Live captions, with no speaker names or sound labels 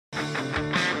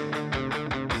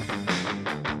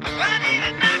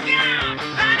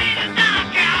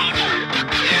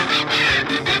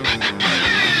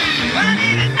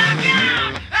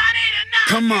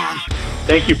Come on.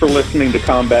 Thank you for listening to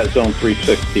Combat Zone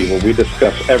 360, where we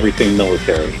discuss everything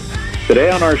military. Today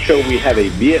on our show, we have a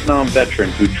Vietnam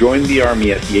veteran who joined the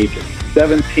Army at the age of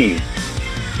 17.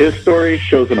 His story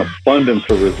shows an abundance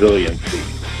of resiliency.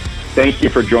 Thank you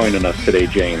for joining us today,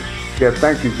 James. Yeah,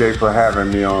 thank you, Jay, for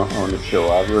having me on the show.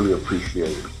 I really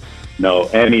appreciate it. No,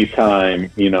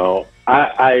 anytime.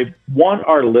 I want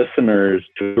our listeners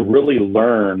to really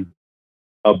learn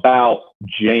about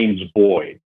James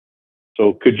Boyd.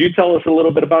 So could you tell us a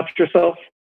little bit about yourself?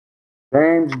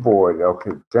 James Boyd.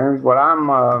 Okay, James Boyd. I'm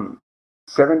a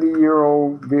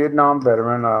 70-year-old Vietnam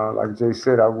veteran. Like Jay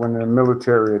said, I went in the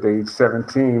military at age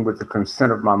 17 with the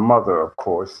consent of my mother, of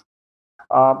course.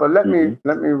 But let me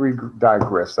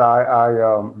digress.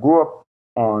 I grew up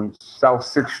on South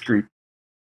 6th Street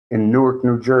in Newark,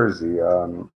 New Jersey.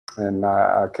 And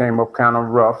I came up kind of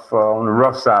rough, on the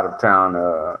rough side of town,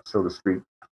 so to speak.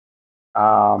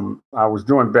 I was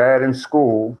doing bad in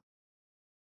school,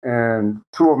 and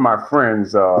two of my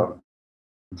friends,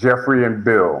 Jeffrey and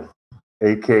Bill,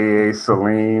 aka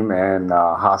Salim and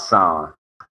Hassan,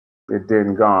 they're dead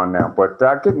and gone now. But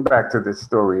getting back to this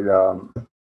story,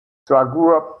 so I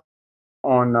grew up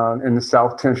in the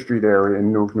South 10th Street area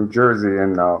in Newark, New Jersey,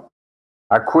 and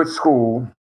I quit school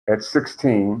at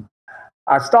 16.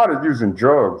 I started using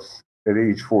drugs at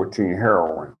age 14,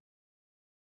 heroin.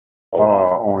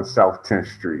 On South 10th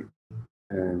Street.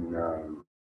 And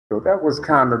so that was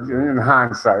kind of, in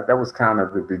hindsight, that was kind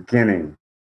of the beginning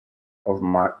of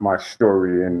my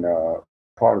story and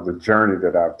part of the journey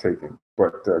that I've taken.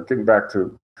 But getting back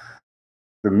to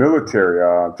the military,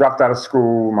 dropped out of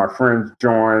school, my friends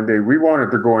joined. We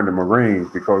wanted to go into Marines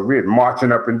because we had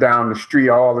marching up and down the street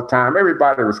all the time.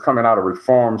 Everybody was coming out of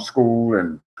reform school,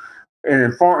 and in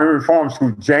reform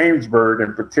school, Jamesburg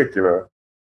in particular,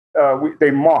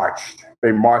 they marched.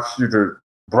 They marched you to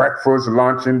breakfast,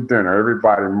 lunch, and dinner.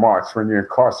 Everybody marched when you're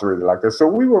incarcerated like that. So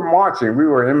we were marching. We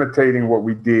were imitating what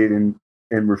we did in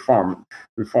reform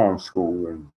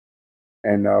school.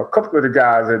 And a couple of the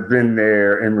guys had been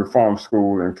there in reform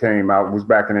school and came out, was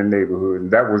back in the neighborhood.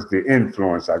 And that was the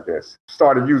influence, I guess.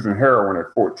 Started using heroin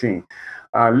at 14.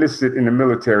 I enlisted in the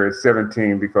military at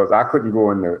 17 because I couldn't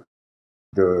go in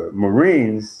the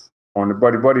Marines on the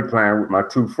buddy plan with my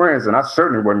two friends, and I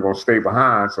certainly wasn't going to stay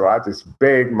behind. So I just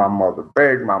begged my mother,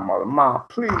 Mom,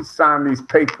 please sign these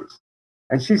papers.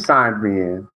 And she signed me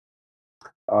in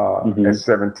at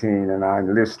 17, and I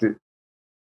enlisted.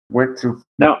 Go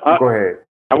ahead.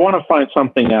 I want to find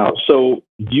something out. So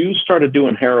you started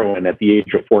doing heroin at the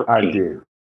age of 14. I did.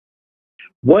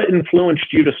 What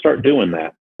influenced you to start doing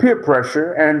that? Peer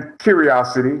pressure and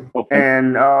curiosity. Okay.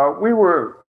 And we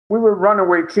were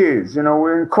runaway kids,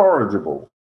 we're incorrigible.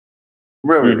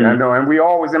 Really, I know. And we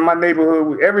always, in my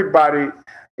neighborhood, everybody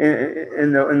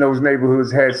in those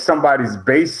neighborhoods had somebody's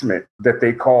basement that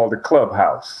they called the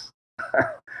clubhouse.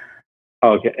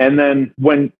 Okay. And then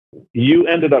when you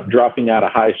ended up dropping out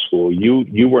of high school,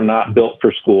 you were not built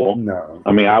for school. No.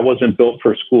 I mean, I wasn't built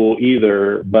for school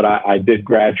either, but I did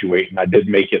graduate and I did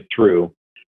make it through.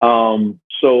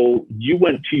 So you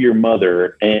went to your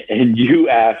mother and you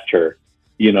asked her,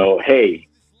 hey,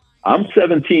 I'm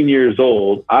 17 years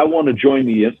old. I want to join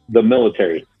the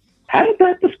military. How did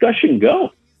that discussion go?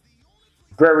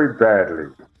 Very badly,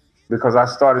 because I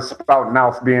started spouting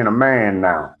out being a man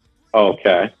now.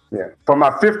 Okay. Yeah. For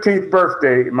my 15th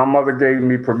birthday, my mother gave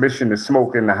me permission to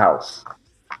smoke in the house.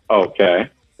 Okay.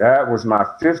 That was my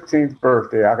 15th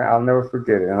birthday. I'll never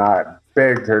forget it. And I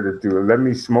begged her to do it. Let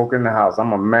me smoke in the house.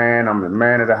 I'm a man. I'm the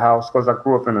man of the house, because I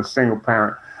grew up in a single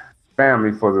parent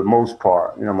family for the most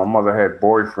part. My mother had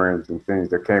boyfriends and things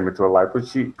that came into her life, but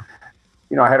she,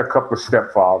 I had a couple of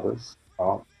stepfathers,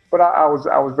 but I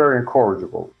was very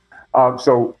incorrigible.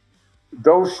 So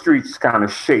those streets kind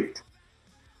of shaped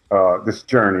this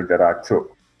journey that I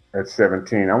took at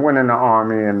 17. I went in the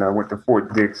Army and I went to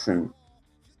Fort Dix and,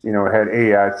 had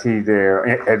AIT there,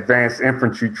 advanced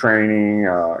infantry training,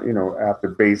 after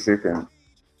basic, and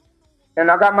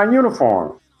I got my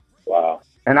uniform. Wow.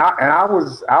 And I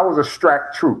was a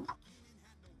STRAC troop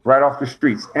right off the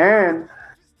streets. And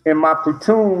in my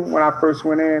platoon when I first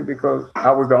went in, because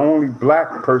I was the only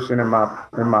black person in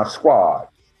my squad.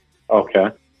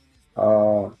 Okay.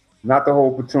 Not the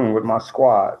whole platoon, with my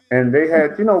squad. And they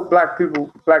had, black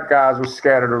guys were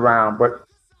scattered around, but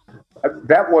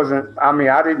that wasn't,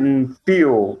 I didn't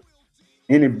feel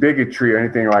any bigotry or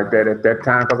anything like that at that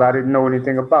time because I didn't know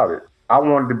anything about it. I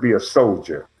wanted to be a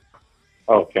soldier.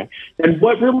 Okay. And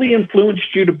what really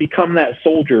influenced you to become that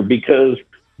soldier? Because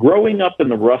growing up in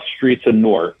the rough streets of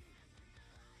Newark,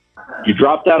 you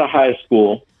dropped out of high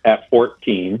school at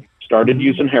 14, started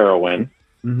using heroin,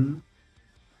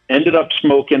 ended up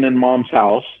smoking in mom's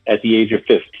house at the age of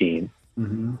 15.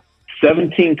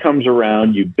 17 comes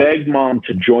around, you beg mom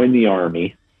to join the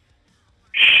Army.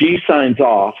 She signs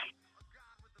off.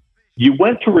 You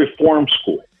went to reform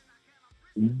school.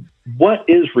 What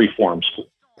is reform school?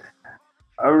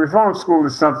 A reform school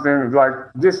is something like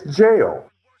just jail.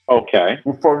 Okay.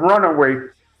 For runaway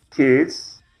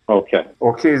kids. Okay.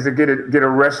 Or kids that get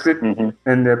arrested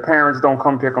and their parents don't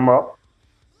come pick them up.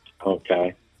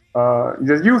 Okay.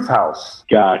 The youth house.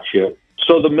 Gotcha.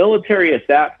 So the military at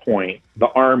that point, the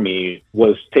Army,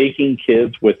 was taking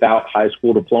kids without high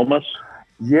school diplomas?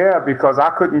 Yeah, because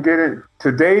I couldn't get in.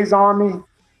 Today's Army,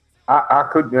 I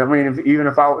couldn't. I mean, even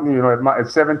if I, at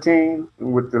 17,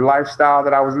 with the lifestyle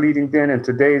that I was leading then, in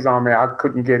today's Army, I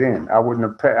couldn't get in. I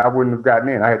wouldn't have gotten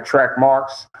in. I had track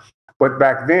marks. But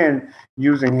back then,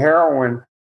 using heroin,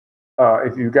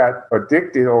 if you got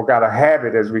addicted or got a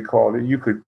habit, as we called it, you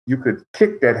could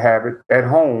kick that habit at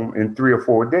home in 3 or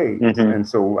 4 days. And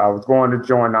so I was going to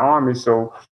join the Army,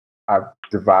 so I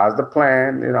devised a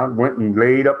plan, and I went and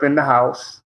laid up in the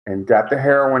house and got the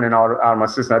heroin and all out of my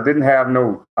system. I didn't have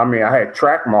I had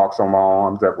track marks on my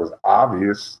arms that was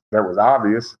obvious.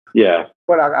 Yeah.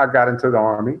 But I got into the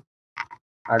Army.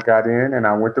 I got in and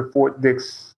I went to Fort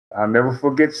Dix. I'll never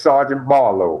forget Sergeant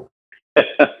Barlow.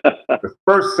 The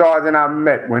first sergeant I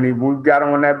met when we got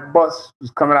on that bus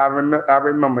was coming out. I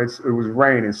remember it was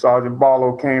raining. Sergeant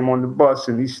Barlow came on the bus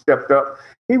and he stepped up.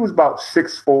 He was about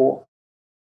 6'4",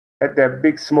 had that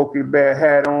big Smokey Bear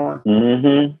hat on.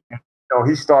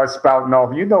 He started spouting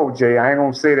off. Jay, I ain't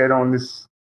gonna say that on this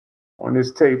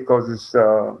tape because it's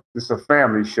a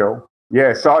family show.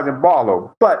 Yeah, Sergeant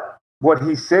Barlow. But what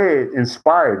he said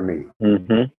inspired me.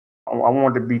 I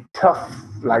wanted to be tough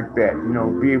like that,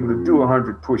 be able to do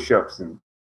 100 push-ups and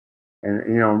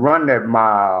run that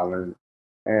mile and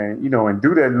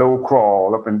do that low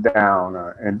crawl up and down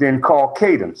and then call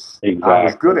cadence. Exactly. I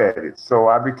was good at it, so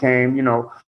I became,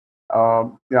 I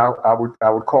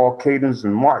would call cadence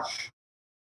and march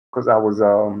because I was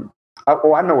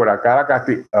I know what I got. I got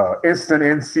the instant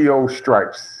NCO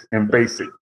stripes in basic.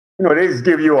 They just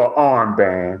give you an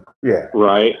armband. Yeah.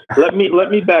 Right. Let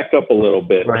me back up a little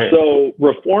bit. So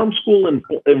reform school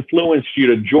influenced you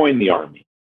to join the Army.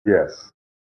 Yes.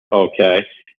 Okay.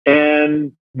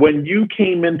 And when you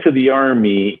came into the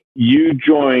Army, you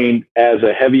joined as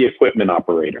a heavy equipment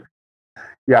operator.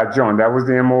 Yeah, I joined. That was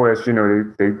the MOS.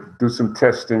 They do some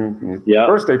testing. Yeah.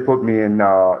 First they put me in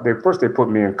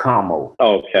Commo.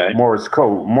 Okay. Morse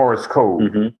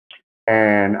code.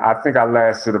 And I think I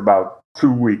lasted about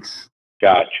 2 weeks.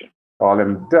 Gotcha. All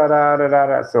them da da da da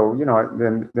da. So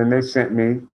then they sent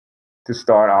me to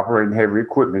start operating heavy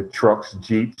equipment, trucks,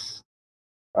 jeeps.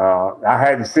 I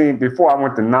hadn't seen before I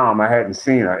went to NAM. I hadn't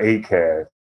seen an ACAD,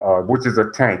 which is a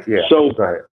tank. Yeah. So go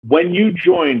ahead. When you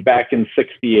joined back in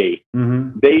 '68,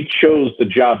 they chose the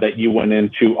job that you went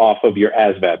into off of your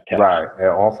ASVAB test. Right,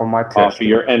 off of my test. Off of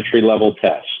your entry-level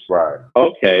test. Right.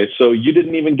 Okay, so you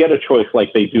didn't even get a choice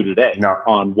like they do today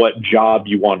on what job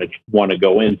you want to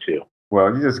go into.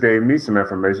 Well, you just gave me some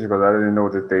information because I didn't know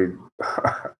that they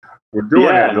were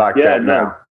doing it like that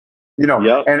now.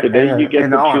 And today you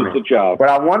get to choose the job. But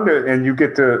I wonder, and you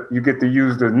get to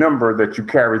use the number that you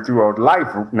carry throughout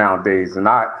life nowadays. And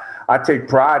I take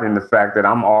pride in the fact that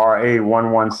I'm RA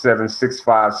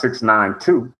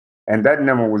 117-65692, and that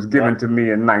number was given to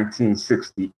me in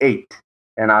 1968,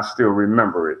 and I still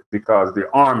remember it because the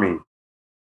Army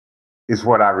is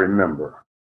what I remember.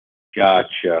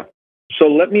 Gotcha. So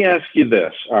let me ask you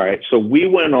this. All right. So we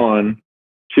went on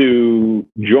to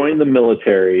join the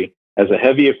military as a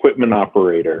heavy equipment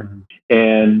operator,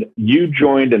 and you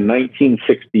joined in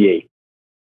 1968.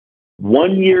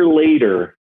 1 year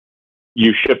later,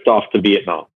 you shipped off to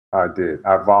Vietnam. I did.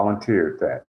 I volunteered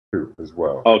that too, as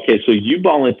well. Okay, so you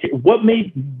volunteered. What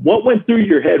went through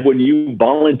your head when you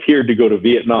volunteered to go to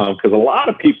Vietnam? Because a lot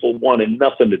of people wanted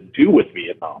nothing to do with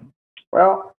Vietnam.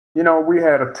 Well, we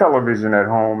had a television at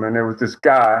home, and there was this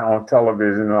guy on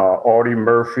television, Audie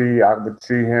Murphy. I would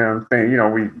see him.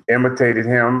 We imitated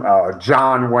him.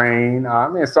 John Wayne.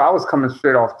 So I was coming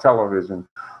straight off television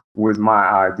with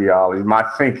my ideology, my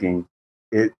thinking.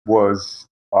 It was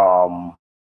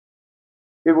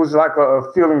like a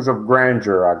feelings of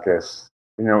grandeur, I guess.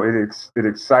 It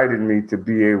excited me to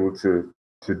be able to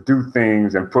do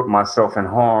things and put myself in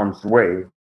harm's way,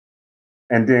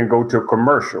 and then go to a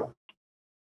commercial.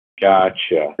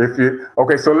 Gotcha.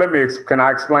 So can I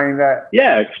explain that?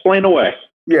 Yeah, explain away.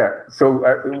 Yeah. So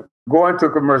going to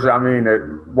commercial, I mean,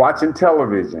 watching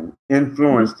television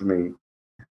influenced me.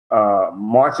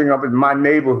 Marching up in my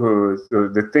neighborhoods,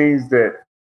 the things that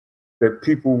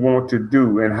people want to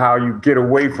do, and how you get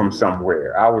away from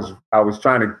somewhere. I was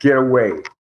trying to get away,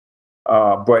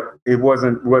 but it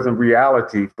wasn't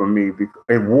reality for me.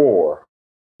 In war,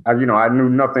 I knew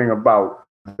nothing about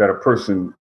that. A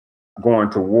person going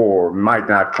to war might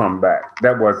not come back.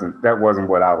 That wasn't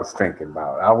what I was thinking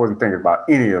about. I wasn't thinking about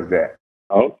any of that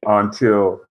Oh,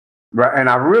 until, right, and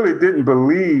I really didn't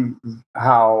believe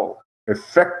how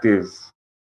effective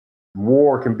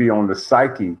war can be on the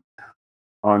psyche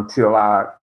until I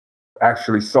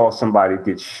actually saw somebody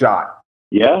get shot,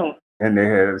 yeah. and they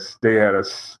had a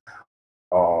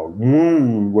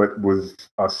wound, what was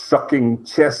a sucking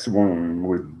chest wound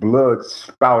with blood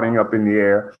spouting up in the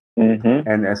air. Mm-hmm.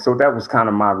 And so that was kind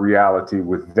of my reality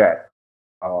with that.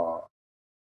 Uh,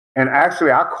 and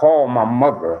actually, I called my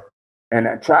mother and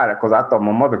I tried it because I thought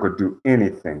my mother could do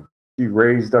anything. She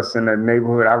raised us in that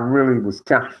neighborhood. I really was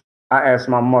I asked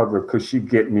my mother, could she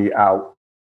get me out?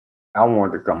 I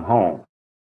wanted to come home.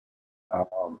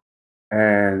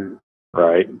 And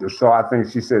Right. so I think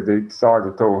she said the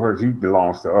sergeant told her he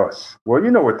belongs to us. Well, you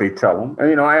know what they tell them.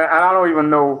 And, I don't even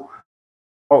know.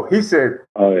 Oh, he said,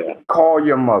 Oh, yeah. call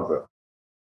your mother.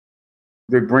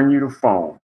 They bring you the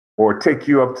phone, or take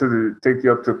you up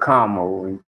to Como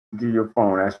and give your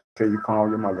phone. Tell you call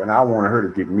your mother. And I wanted her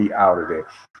to get me out of there.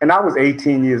 And I was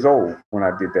 18 years old when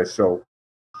I did that. So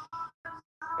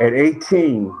at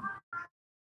 18,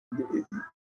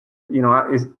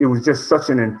 it was just such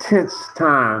an intense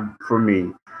time for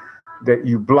me that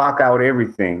you block out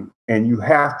everything and you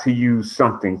have to use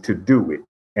something to do it.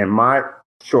 And my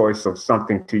choice of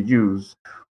something to use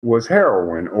was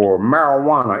heroin or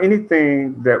marijuana,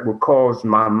 anything that would cause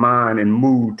my mind and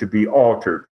mood to be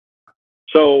altered.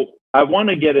 So I want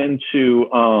to get into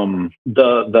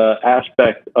the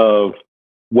aspect of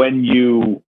when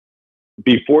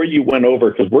before you went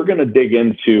over, because we're going to dig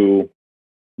into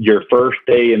your first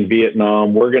day in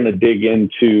Vietnam. We're going to dig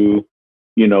into,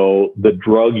 the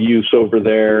drug use over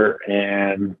there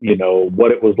and,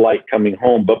 what it was like coming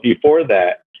home. But before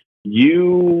that,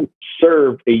 you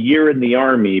served a year in the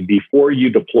Army before you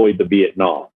deployed to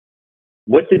Vietnam.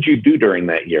 What did you do during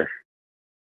that year?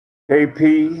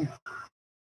 AP,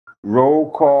 roll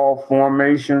call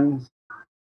formations,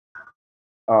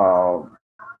 uh,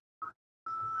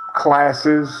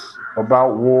 classes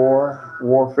about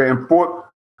warfare in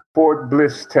Fort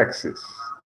Bliss, Texas.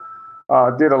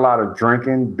 Did a lot of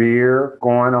drinking, beer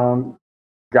going on.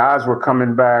 Guys were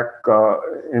coming back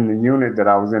in the unit that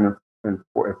I was in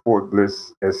at Fort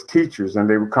Bliss as teachers, and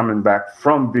they were coming back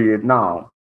from Vietnam.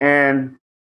 And,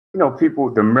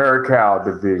 people, the Marical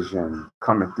Division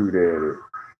coming through there,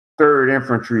 the 3rd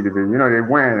Infantry Division, they're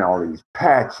wearing all these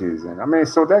patches. And I mean,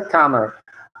 so that kind of,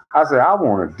 I said, I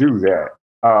want to do that.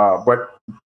 But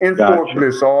in Fort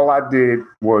Bliss, all I did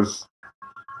was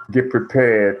get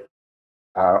prepared.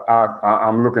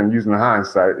 I'm using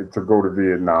hindsight to go to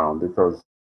Vietnam because.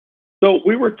 So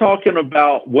we were talking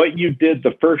about what you did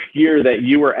the first year that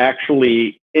you were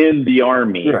actually in the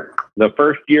Army. Yeah. The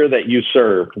first year that you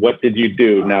served, what did you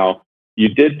do? Now, you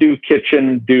did do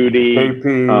kitchen duty, AP,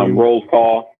 roll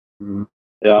call. Mm-hmm.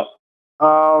 Yeah.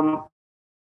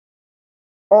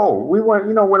 We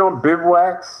went on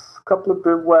bivouacs. A couple of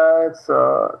bivouacs,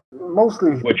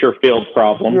 mostly. What's your field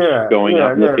problems going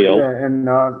out in the field? Yeah, and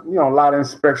a lot of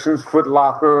inspections, Foot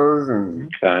Lockers,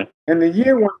 and okay. And the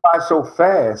year went by so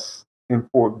fast in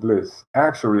Fort Bliss.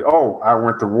 Actually, I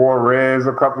went to Juarez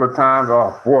a couple of times.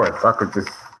 Oh boy, if I could just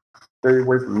stay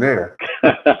away from there.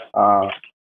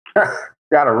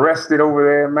 Got arrested over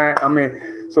there, man. I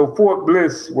mean, so Fort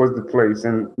Bliss was the place,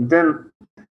 and then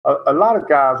a lot of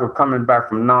guys were coming back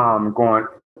from Nam,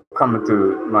 coming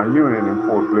to my unit in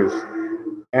Fort Bliss,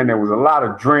 and there was a lot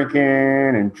of drinking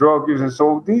and drug use. And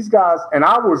so these guys, and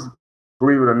I was,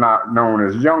 believe it or not, known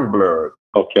as young blood.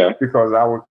 Okay. Because I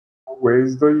was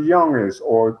always the youngest,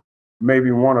 or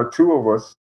maybe one or two of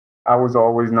us, I was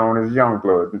always known as young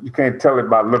blood. You can't tell it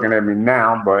by looking at me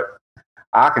now, but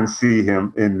I can see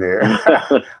him in there. I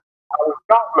was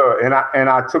young blood, and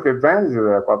I took advantage of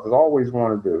that because I always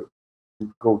wanted to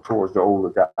go towards the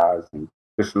older guys and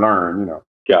just learn,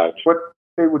 Gotcha. But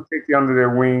they would take you under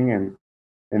their wing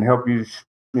and help you,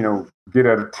 get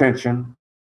at attention,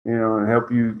 and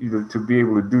help you to be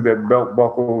able to do that belt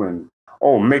buckle and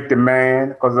make the man,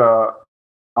 because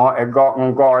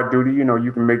on guard duty,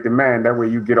 you can make the man. That way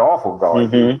you get off of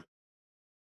guard. Mm-hmm.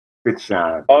 Fit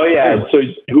shine. Oh yeah. Anyway, so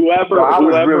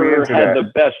whoever really had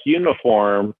the best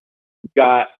uniform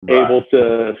got able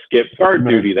to skip guard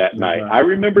duty that night. I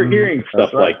remember hearing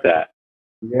stuff like that.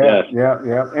 Yeah,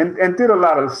 yes. And did a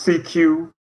lot of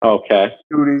CQ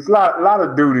duties, a lot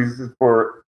of duties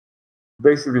for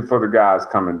basically for the guys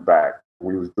coming back.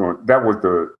 We was doing that was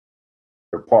the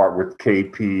part with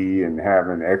KP and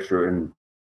having extra and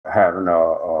having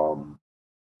a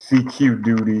CQ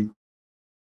duty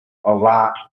a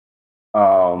lot.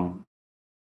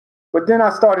 But then I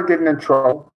started getting in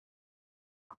trouble,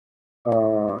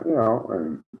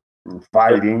 and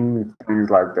fighting, things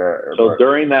like that. So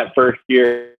during that first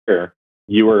year,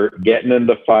 you were getting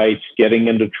into fights, getting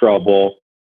into trouble,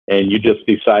 and you just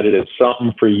decided it's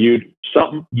something for you,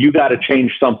 you got to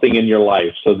change something in your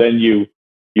life. So then you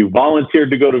volunteered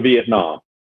to go to Vietnam.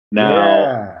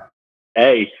 Now,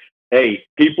 hey,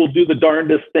 people do the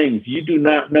darndest things. You do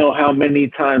not know how many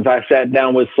times I sat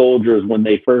down with soldiers when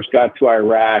they first got to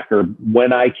Iraq or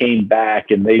when I came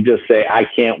back, and they just say, I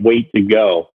can't wait to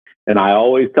go. And I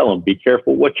always tell them, be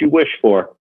careful what you wish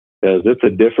for, because it's a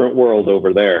different world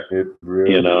over there. It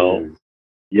really is.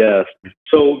 Yes.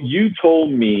 So you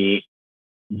told me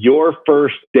your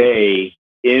first day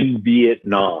in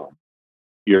Vietnam,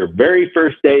 your very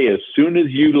first day, as soon as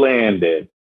you landed.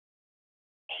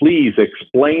 Please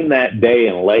explain that day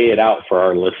and lay it out for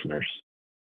our listeners.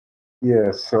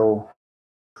 Yeah. So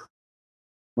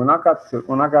when I got to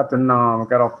Nam,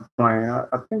 got off the plane.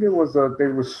 I think it was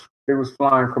they was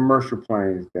flying commercial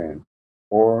planes then,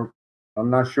 or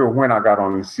I'm not sure when I got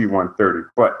on the C-130.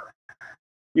 But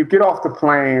you get off the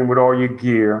plane with all your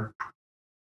gear,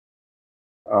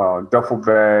 duffel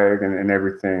bag and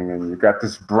everything, and you got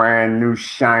this brand new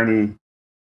shiny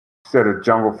set of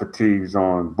jungle fatigues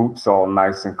on, boots all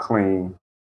nice and clean,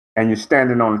 and you're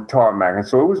standing on the tarmac. And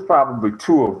so it was probably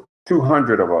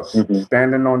 200 of us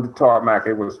standing on the tarmac.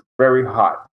 It was very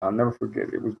hot. I'll never forget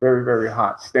it. It was very, very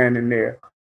hot standing there.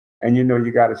 And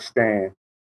you got to stand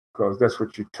because that's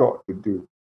what you're taught to do.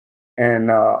 And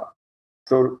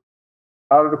so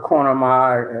out of the corner of my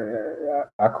eye,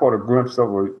 I caught a glimpse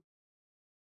of a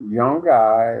young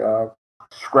guy,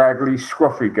 scraggly,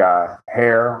 scruffy guy,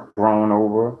 hair grown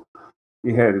over.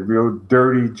 He had real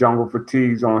dirty jungle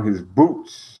fatigues on. His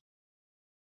boots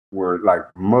were like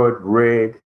mud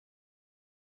red.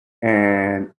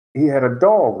 And he had a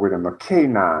dog with him, a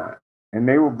canine. And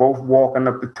they were both walking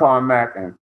up the tarmac,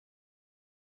 and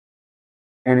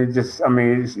it just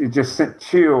sent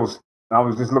chills. I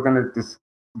was just looking at this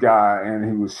guy, and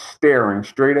he was staring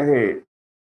straight ahead.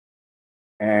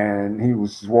 And he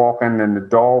was walking, and the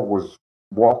dog was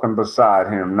walking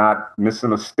beside him, not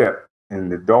missing a step. And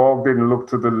the dog didn't look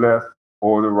to the left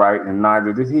or the right, and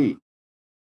neither did he.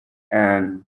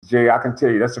 And Jay, I can tell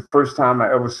you, that's the first time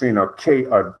I ever seen a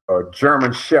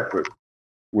German Shepherd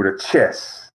with a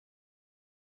chest.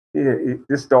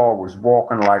 This dog was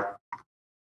walking like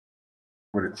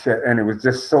with a chest, and it was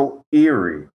just so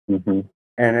eerie. And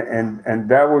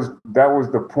that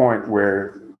was the point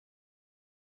where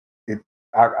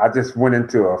I just went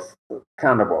into a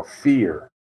kind of a fear.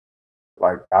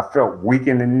 Like I felt weak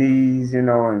in the knees,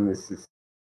 and this is,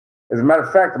 as a matter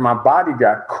of fact, my body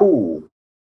got cool,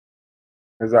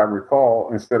 as I recall,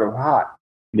 instead of hot.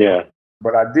 Yeah.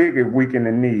 But I did get weak in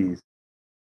the knees.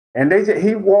 And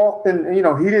he walked, and he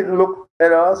didn't look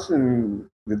at us, and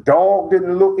the dog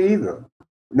didn't look either.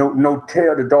 No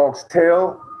tail. The dog's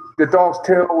tail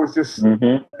was just,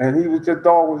 and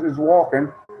dog was just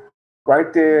walking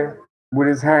right there with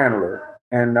his handler.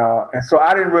 And so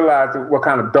I didn't realize what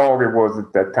kind of dog it was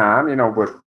at that time,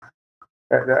 but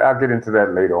I'll get into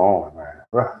that later on,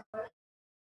 man.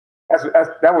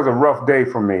 That was a rough day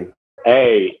for me.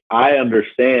 Hey, I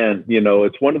understand.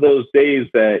 It's one of those days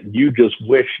that you just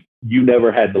wish you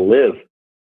never had to live.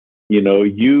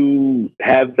 You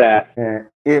have that. And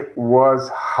it was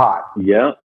hot.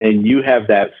 Yeah. And you have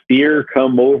that fear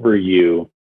come over you.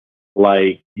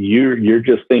 Like you're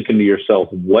just thinking to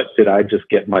yourself, what did I just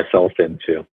get myself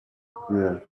into?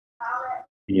 Yeah.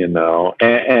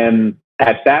 And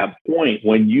at that point,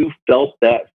 when you felt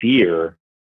that fear,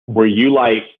 were you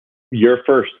like, your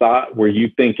first thought, were you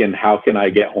thinking, how can I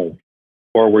get home?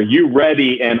 Or were you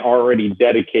ready and already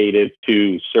dedicated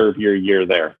to serve your year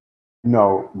there?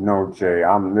 No, Jay.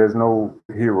 There's no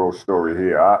hero story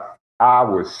here. I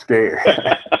was scared.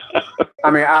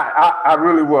 I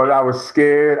really was. I was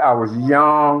scared. I was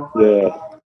young. Yeah.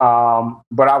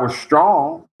 But I was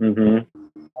strong.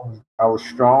 I was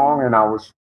strong, and I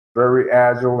was very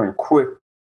agile and quick.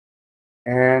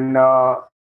 And I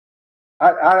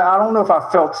don't know if I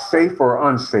felt safe or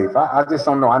unsafe. I just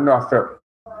don't know. I know I felt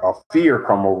a fear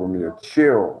come over me, a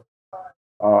chill.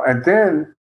 And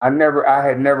then I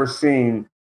had never seen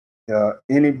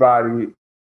anybody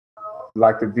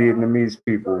like the Vietnamese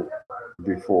people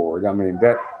before. I mean,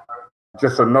 that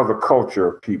just another culture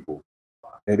of people.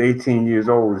 At 18 years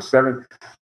old,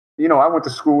 I went to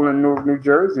school in Newark, New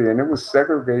Jersey, and it was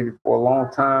segregated for a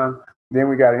long time. Then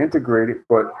we got integrated,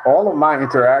 but all of my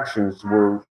interactions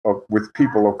were with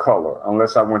people of color,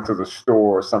 unless I went to the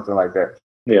store or something like that.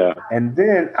 Yeah. And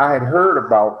then I had heard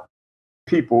about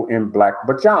people in black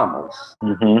pajamas.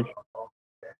 Mm-hmm.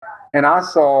 And I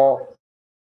saw,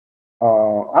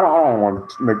 I don't want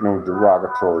to make no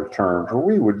derogatory terms, but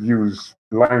we would use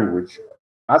language.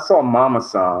 I saw Mama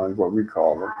San, what we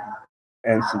call her,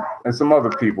 and some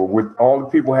other people. With all the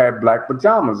people had black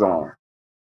pajamas on.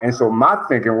 And so my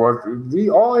thinking was,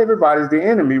 everybody's the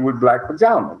enemy with black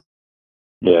pajamas.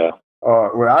 Yeah.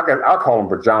 I call them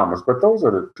pajamas, but those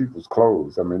are the people's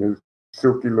clothes. I mean, it's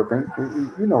silky looking,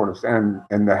 you know what I'm saying?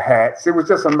 And the hats. It was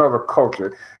just another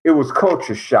culture. It was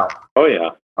culture shock. Oh yeah,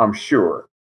 I'm sure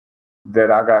that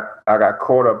I got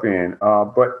caught up in.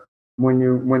 But when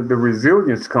the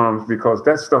resilience comes, because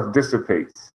that stuff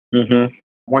dissipates. Mm-hmm.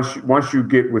 Once you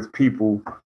get with people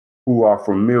who are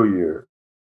familiar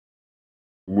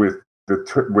with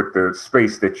the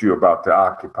space that you're about to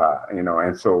occupy,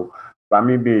 and so by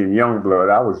me being young blood,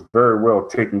 I was very well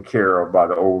taken care of by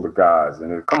the older guys.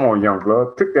 And come on, young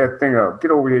blood, pick that thing up,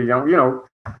 get over here, young,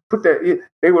 put that.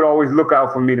 They would always look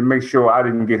out for me to make sure I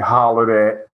didn't get hollered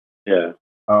at. Yeah.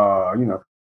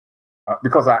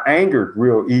 Because I angered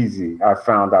real easy. I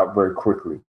found out very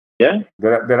quickly. Yeah.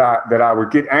 That I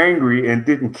would get angry and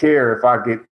didn't care if I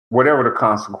get whatever the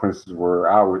consequences were.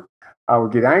 I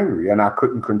would get angry and I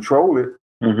couldn't control it.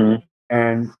 Mm-hmm.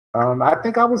 And I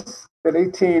think I was at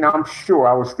 18. I'm sure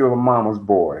I was still a mama's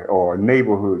boy or a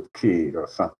neighborhood kid or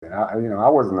something. I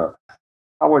wasn't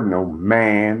no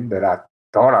man that I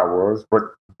thought I was.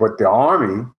 But the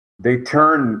Army, they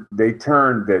turned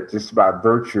that just by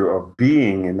virtue of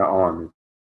being in the Army.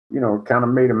 Kind of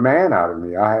made a man out of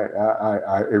me.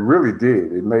 It really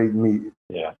did. It made me.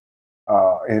 Yeah.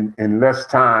 In less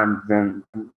time than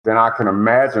I can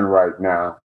imagine right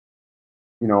now.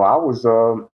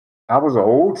 I was an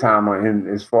old timer in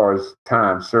as far as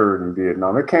time served in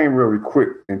Vietnam. It came really quick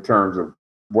in terms of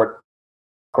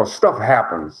because stuff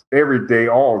happens every day,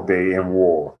 all day in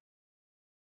war.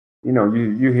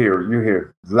 You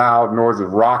hear loud noise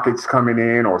of rockets coming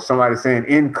in or somebody saying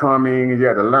incoming. You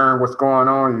got to learn what's going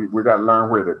on. We got to learn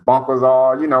where the bunkers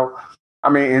are. I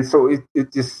mean, and so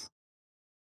it just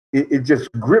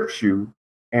grips you.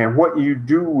 And what you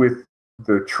do with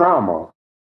the trauma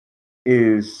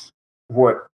is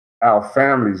what our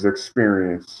families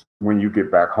experience when you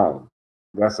get back home.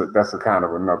 That's a kind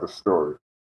of another story.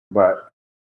 But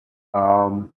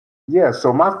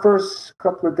so my first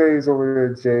couple of days over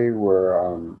there, Jay,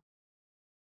 were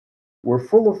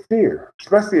full of fear,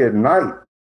 especially at night.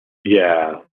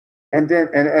 Yeah. And then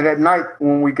and at night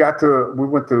when we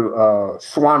went to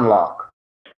Swan Lock.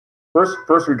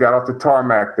 First we got off the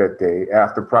tarmac that day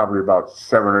after probably about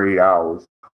 7 or 8 hours,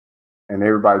 and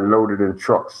everybody loaded in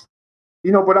trucks.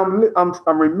 But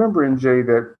I'm remembering, Jay,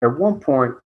 that at one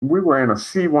point we were in a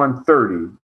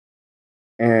C-130,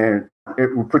 and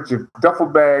it would put your duffel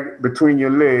bag between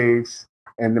your legs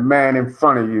and the man in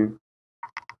front of you.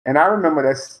 And I remember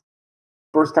that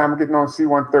first time getting on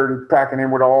C-130, packing in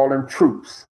with all them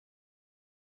troops.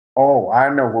 Oh, I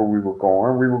know where we were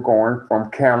going. We were going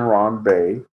from Cam Ranh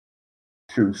Bay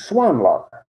to Swan Lock.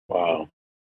 Wow.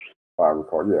 I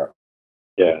recall, yeah.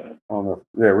 Yeah.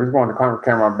 We was going to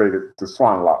Cam Ranh Bay to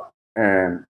Swan Lock.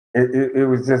 And it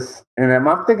was just, and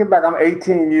I'm thinking back, I'm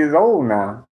 18 years old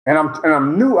now. And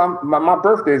I'm new. My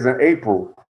birthday is in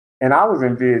April, and I was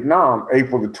in Vietnam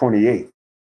April the 28th.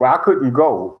 Well, I couldn't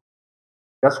go.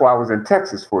 That's why I was in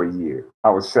Texas for a year. I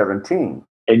was 17.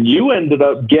 And you ended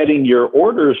up getting your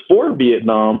orders for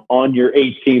Vietnam on your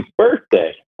 18th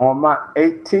birthday. On my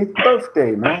 18th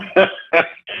birthday, man.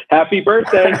 Happy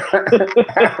birthday.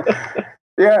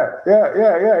 Yeah.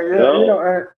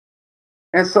 No.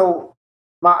 And so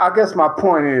I guess my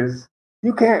point is,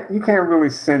 you can't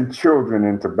really send children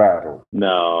into battle.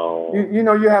 No.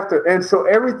 You have to. And so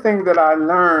everything that I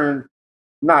learned,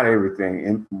 not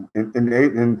everything,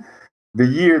 in the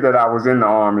year that I was in the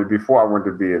Army before I went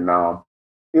to Vietnam,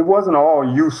 it wasn't all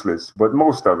useless, but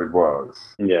most of it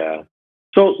was. Yeah.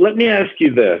 So let me ask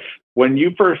you this. When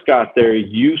you first got there,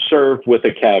 you served with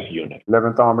a Cav unit.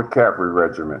 11th Armored Cavalry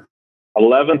Regiment.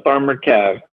 11th Armored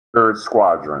Cav. 3rd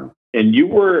Squadron. And you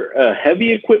were a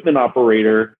heavy equipment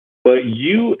operator, but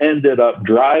you ended up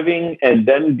driving and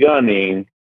then gunning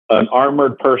an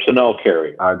armored personnel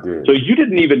carrier. I did. So you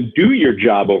didn't even do your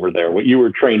job over there, what you were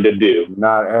trained to do.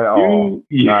 Not at all.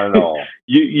 Not at all.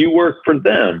 You worked for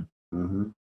them. Mm-hmm.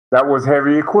 That was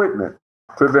heavy equipment.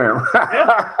 to them.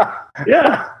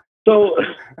 Yeah. So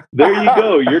there you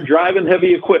go. You're driving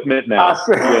heavy equipment now,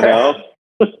 you know?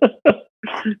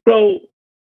 So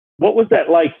what was that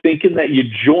like, thinking that you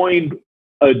joined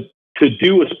to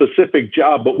do a specific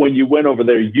job, but when you went over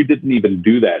there, you didn't even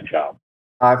do that job?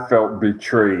 I felt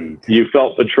betrayed. You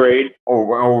felt betrayed?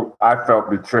 Oh, I felt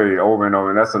betrayed over and over.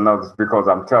 And that's another, because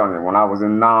I'm telling you, when I was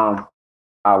in Nam,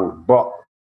 I was buck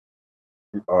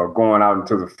going out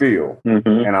into the field,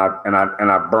 and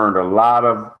I burned a lot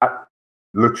of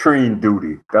latrine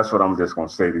duty. That's what I'm just gonna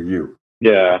say to you.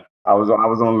 Yeah, I was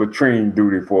on latrine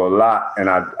duty for a lot, and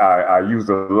I used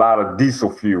a lot of diesel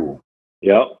fuel.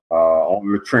 Yep.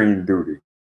 On latrine duty.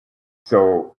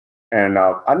 So, and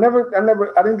I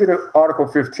didn't get an Article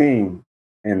 15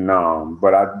 in Nam,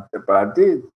 but I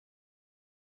did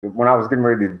when I was getting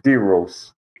ready to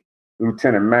deroast.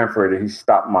 Lieutenant Manfred, he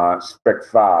stopped my Spec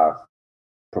 5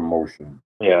 promotion.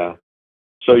 Yeah.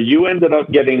 So you ended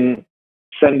up going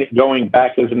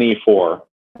back as an E4,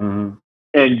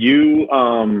 and you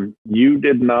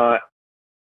did not,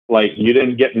 you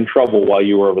didn't get in trouble while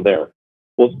you were over there.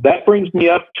 Well, that brings me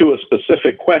up to a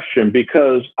specific question,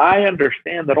 because I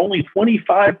understand that only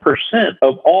 25%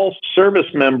 of all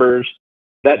service members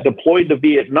that deployed to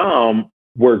Vietnam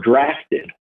were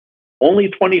drafted. Only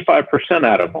 25%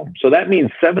 out of them. So that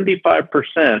means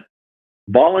 75%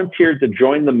 volunteered to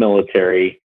join the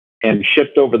military and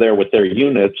shipped over there with their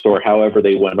units, or however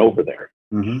they went over there.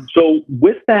 So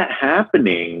with that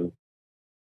happening,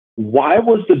 why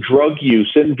was the drug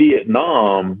use in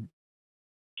Vietnam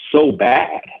so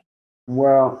bad?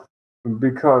 Well,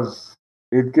 because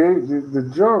it gave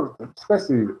the drug,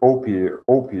 especially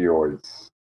opioids,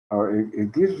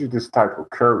 it gives you this type of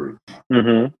courage.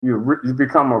 You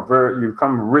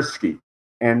become risky.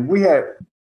 And we had,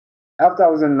 after I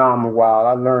was in Nam a while,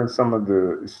 I learned some of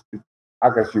the, I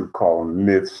guess you would call them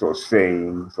myths or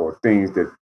sayings or things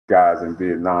that guys in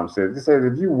Vietnam said. They said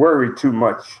if you worry too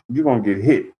much, you're gonna get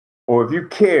hit, or if you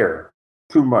care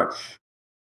too much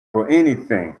for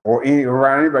anything or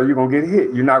around anybody, you're gonna get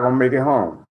hit. You're not gonna make it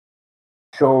home.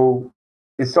 So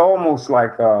it's almost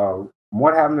like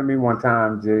what happened to me one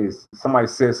time, Jay, is somebody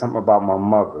said something about my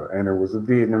mother, and it was a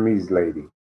Vietnamese lady.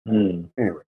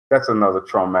 Anyway, that's another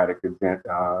traumatic event.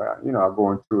 I'll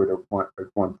go into it at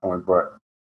one point, but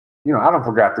I don't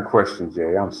forgot the question,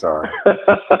 Jay. I'm sorry.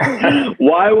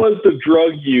 Why was the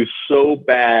drug use so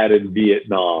bad in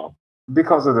Vietnam?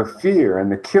 Because of the fear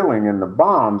and the killing and the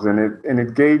bombs, and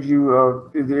it gave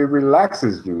you it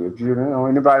relaxes you. If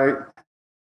anybody,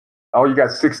 you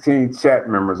got 16 chat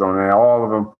members on there. All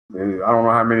of them, I don't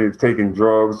know how many have taken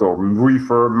drugs or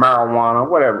reefer, marijuana,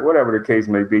 whatever the case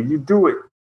may be. You do it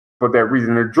for that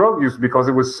reason. The drug use because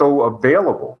it was so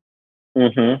available.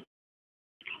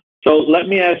 So let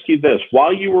me ask you this: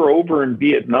 while you were over in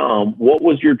Vietnam, what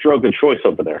was your drug of choice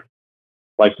over there?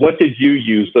 What did you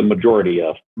use the majority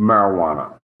of?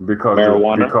 Marijuana. Because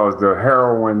the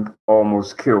heroin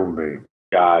almost killed me.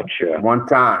 Gotcha. One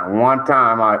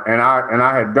time, I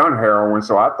had done heroin,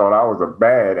 so I thought I was a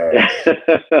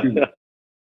badass.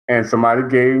 And somebody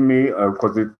gave me,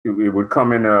 because it would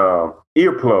come in a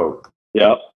earplug.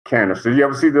 Yep. Canister. You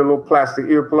ever see the little plastic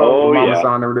earplug? Oh, yeah.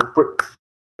 On there, they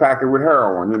pack it with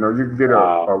heroin. You can get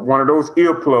one of those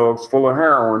earplugs full of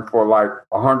heroin for like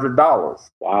 $100.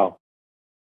 Wow.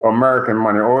 American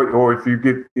money, or if you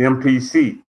get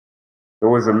MPC, it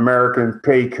was American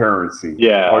pay currency.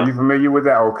 Yeah. Are you familiar with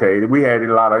that? Okay. We had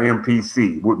a lot of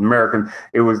MPC with American.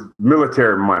 It was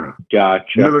military money.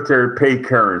 Gotcha. Military pay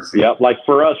currency. Yep. Like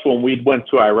for us, when we went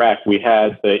to Iraq, we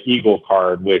had the Eagle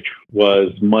card, which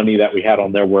was money that we had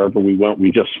on there wherever we went.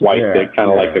 We just swiped it,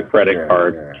 kind of like a credit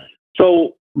card. Yeah.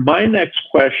 So my next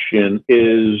question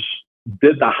is,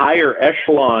 did the higher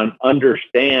echelon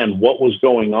understand what was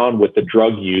going on with the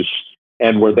drug use,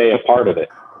 and were they a part of it?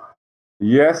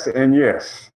 Yes and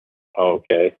yes.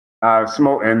 Okay.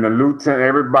 Smoke, and the lieutenant,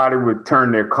 everybody would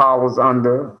turn their collars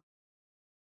under,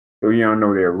 so you don't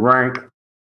know their rank.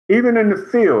 Even in the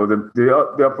field, the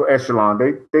upper echelon,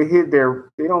 they hid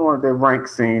they don't want their rank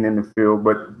seen in the field,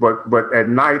 but at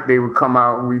night they would come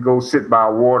out and we go sit by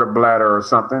a water bladder or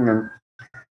something,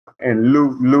 and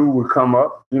Lou would come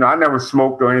up. I never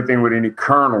smoked or anything with any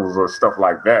colonels or stuff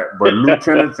like that, but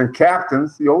lieutenants and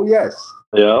captains, oh yes.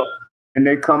 Yeah. And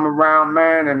they come around,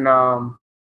 man, and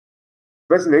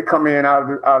especially they come in out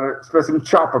of especially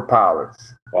chopper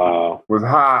pilots. Wow. Was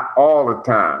high all the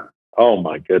time. Oh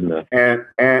my goodness. And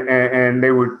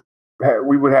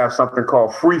we would have something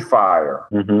called free fire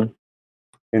in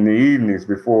the evenings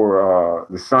before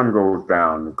the sun goes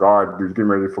down. The guard duty, getting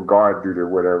ready for guard duty or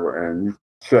whatever, and you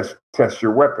test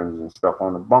your weapons and stuff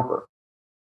on the bunker.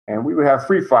 And we would have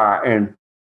free fire, and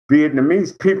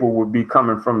Vietnamese people would be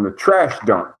coming from the trash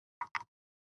dump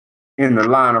in the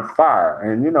line of fire.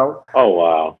 And, Oh,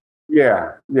 wow.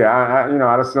 yeah,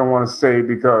 I just don't want to say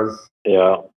because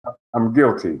I'm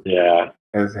guilty. Yeah.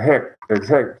 As heck,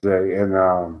 Jay. And,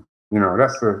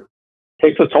 that's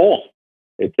takes a toll.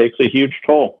 It takes a huge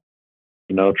toll.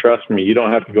 Trust me, you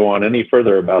don't have to go on any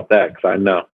further about that because I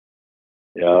know.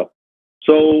 Yeah.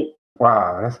 So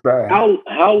wow, that's bad. How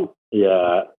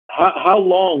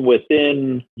long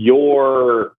within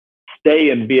your stay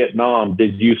in Vietnam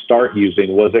did you start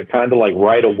using? Was it kind of like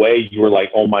right away you were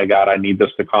like, oh my God, I need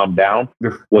this to calm down?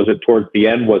 Was it towards the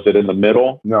end? Was it in the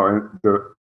middle? No,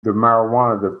 the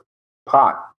marijuana, the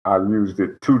pot, I used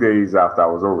it 2 days after I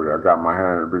was over there. I got my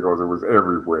hand because it was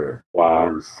everywhere. Wow.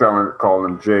 They was selling it, calling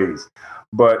them J's.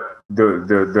 But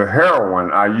the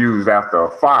heroin I used after a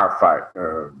firefight,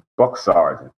 Buck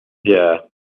Sergeant. Yeah.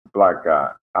 Black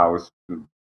guy. I was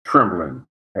trembling.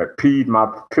 Had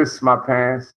pissed my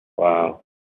pants. Wow.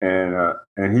 And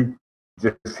he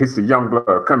just hits the young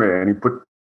blood. Come here, and he put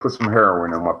some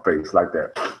heroin on my face like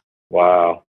that.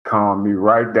 Wow. Calm me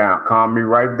right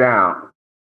down.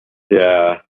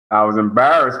 Yeah. I was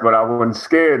embarrassed, but I wasn't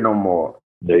scared no more.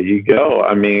 There you go.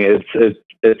 I mean, it's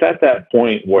at that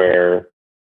point where,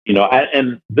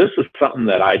 and this is something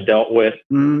that I dealt with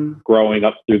growing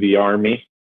up through the Army.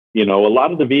 A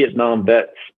lot of the Vietnam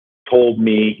vets told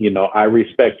me, I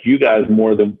respect you guys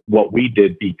more than what we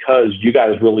did because you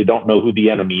guys really don't know who the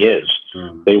enemy is.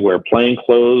 They wear plain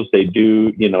clothes. They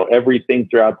do, everything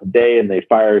throughout the day and they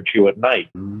fire at you at night.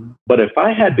 But if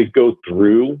I had to go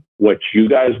through what you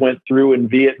guys went through in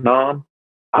Vietnam,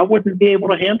 I wouldn't be able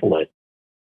to handle it.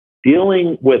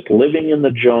 Dealing with living in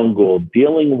the jungle,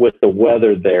 dealing with the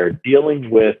weather there,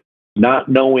 dealing with not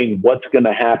knowing what's going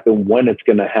to happen, when it's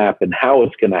going to happen, how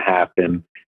it's going to happen.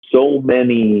 So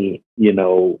many,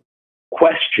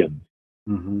 questions.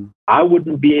 I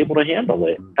wouldn't be able to handle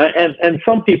it. And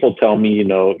some people tell me,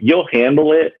 you'll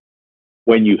handle it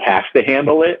when you have to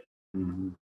handle it.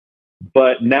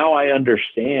 But now I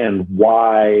understand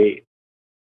why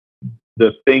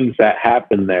the things that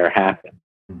happen there happen.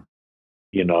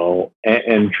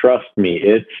 And trust me,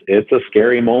 it's a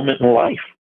scary moment in life.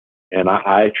 And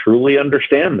I truly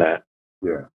understand that.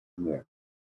 Yeah.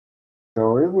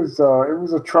 So it was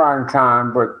a trying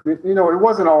time, but it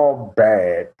wasn't all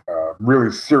bad,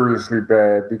 really seriously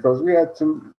bad, because we had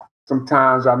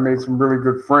sometimes I made some really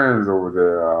good friends over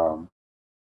there,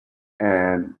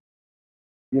 and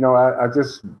I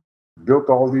just built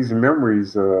all these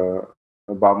memories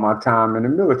about my time in the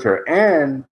military.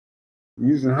 And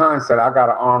using hindsight, I got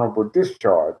an honorable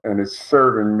discharge, and it's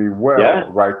serving me well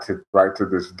right to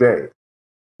this day.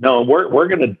 No, we're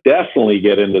going to definitely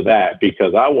get into that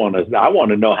because I want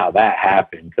to know how that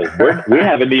happened because we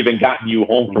haven't even gotten you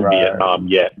home from Vietnam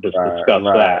yet to discuss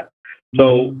that.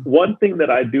 So one thing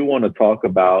that I do want to talk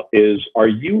about is, are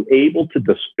you able to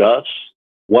discuss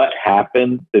what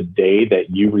happened the day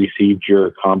that you received your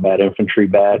combat infantry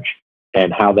badge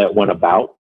and how that went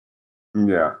about?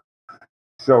 Yeah.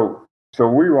 So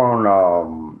we were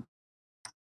on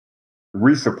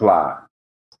resupply.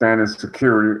 Standing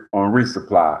security on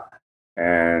resupply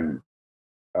and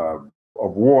of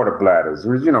water bladders.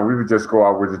 We would just go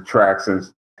out with the tracks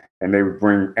and they would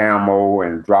bring ammo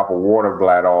and drop a water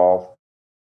bladder off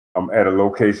at a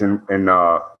location. And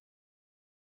I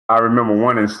remember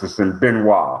one instance in Bien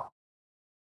Hoa.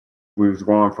 We was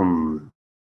going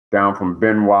down from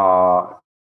Bien Hoa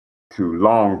to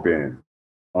Long Binh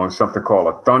on something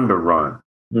called a Thunder Run.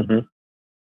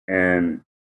 And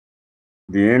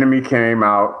the enemy came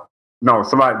out. No,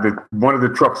 one of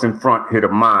the trucks in front hit a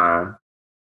mine,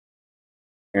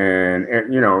 and it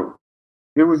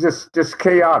was just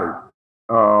chaotic.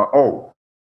 And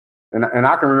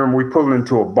I can remember we pulled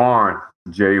into a barn,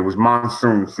 Jay. It was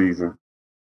monsoon season,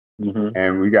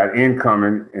 and we got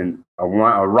incoming, and a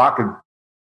rocket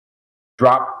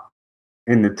dropped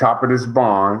in the top of this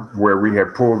barn where we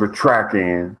had pulled the track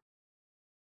in,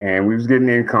 and we was getting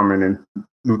incoming, and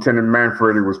Lieutenant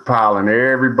Manfredi was piling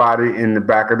everybody in the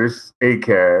back of this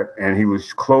ACAB, and he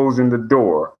was closing the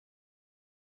door.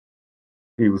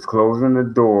 And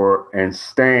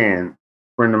Stan, a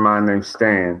friend of mine named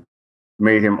Stan,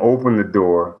 made him open the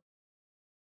door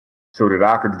so that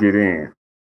I could get in.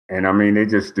 And I mean, they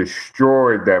just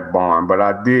destroyed that barn, but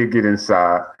I did get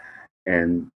inside,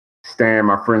 and Stan,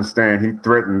 my friend Stan, he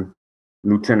threatened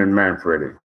Lieutenant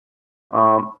Manfredi.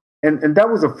 And that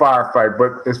was a firefight.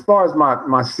 But as far as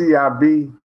my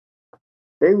CIB,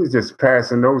 they was just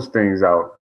passing those things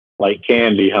out. Like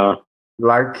candy, huh?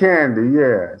 Like candy,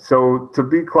 yeah. So to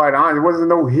be quite honest, it wasn't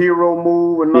no hero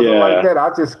move or nothing like that.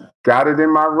 I just got it in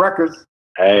my records.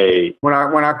 Hey, when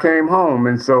I came home.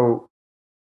 And so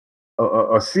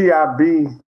a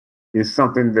CIB is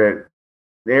something that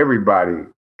everybody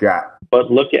got. but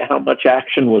look at how much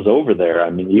action was over there. I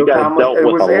mean, you Look guys how much dealt it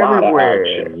with a was lot of everywhere.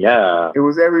 action. Yeah. It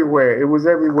was everywhere. It was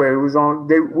everywhere. It was on.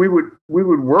 We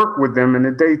would work with them in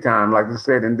the daytime, like I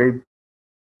said, and they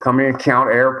come in, count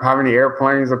how many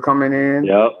airplanes are coming in.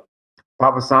 Yep.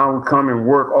 Papa San would come and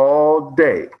work all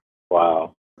day.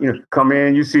 Wow. Come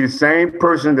in, you see the same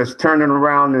person that's turning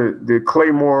around the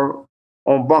Claymore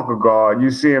on bunker guard. You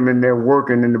see him in there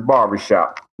working in the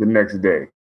barbershop the next day.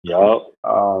 Yep.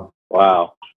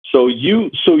 Wow. So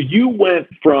you went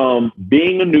from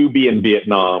being a newbie in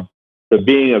Vietnam to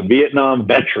being a Vietnam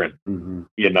veteran. Mm-hmm.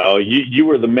 You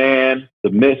were the man, the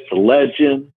myth, the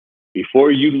legend.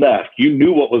 Before you left, you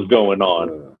knew what was going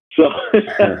on. So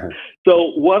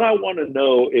so what I want to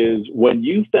know is when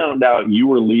you found out you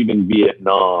were leaving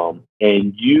Vietnam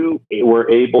and you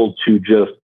were able to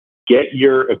just get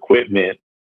your equipment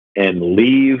and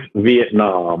leave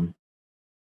Vietnam,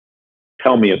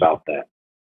 tell me about that.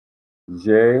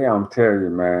 Jay, I'm telling you,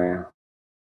 man,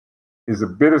 it's a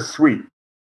bittersweet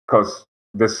because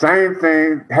the same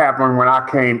thing happened when I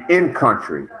came in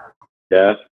country.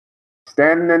 Yeah.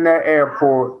 Standing in that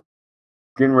airport,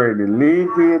 getting ready to leave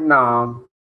Vietnam.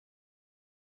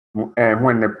 And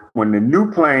when the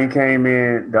new plane came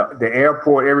in, the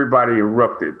airport, everybody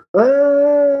erupted.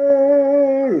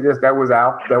 Hey! That was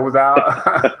our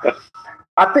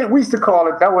I think we used to call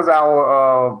it, that was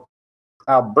our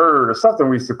bird or something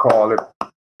we used to call it,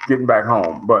 getting back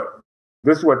home. But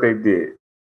this is what they did.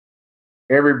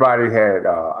 Everybody had,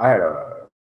 I had a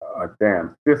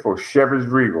damn Fiffle Chevrolet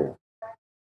Regal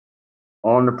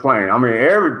on the plane. I mean,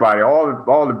 everybody, all the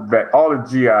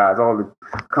GIs, all the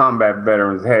combat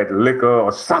veterans had liquor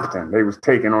or something they was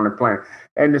taking on the plane.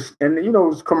 And it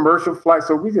was commercial flight,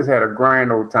 so we just had a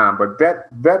grand old time. But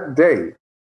that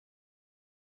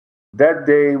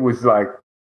day was like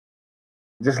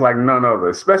just like none other,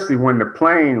 especially when the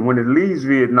plane, when it leaves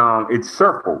Vietnam, it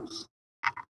circles.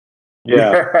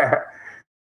 Yeah.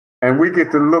 And we get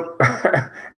to look,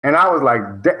 and I was like,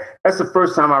 that's the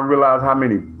first time I realized how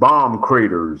many bomb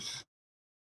craters.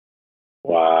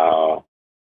 Wow.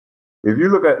 If you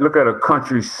look at a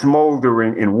country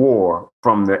smoldering in war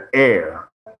from the air,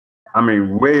 I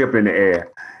mean, way up in the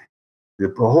air,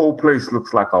 the whole place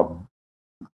looks like a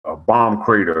bomb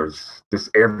craters just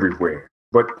everywhere.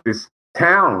 But it's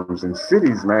towns and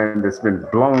cities, man, that's been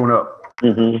blown up.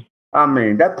 Mm-hmm. I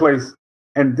mean, that place,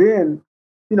 and then,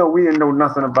 we didn't know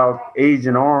nothing about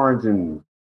Agent Orange, and,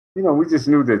 we just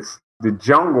knew that the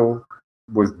jungle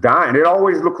was dying. It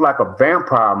always looked like a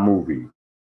vampire movie.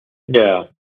 Yeah.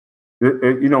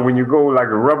 When you go like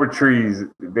the rubber trees,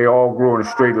 they all grow in a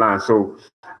straight line. So,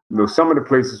 some of the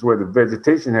places where the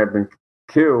vegetation had been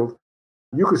killed,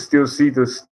 you could still see the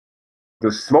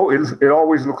smoke. It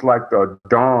always looked like the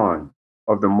dawn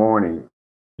of the morning.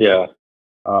 Yeah.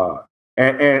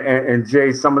 And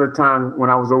Jay, some of the time when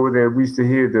I was over there, we used to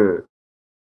hear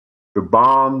the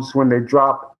bombs when they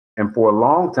dropped. And for a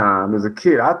long time, as a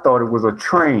kid, I thought it was a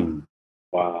train.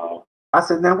 Wow. I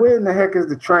said, now where in the heck is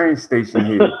the train station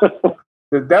here?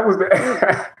 That was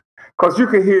because you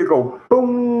could hear it go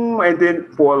boom, and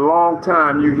then for a long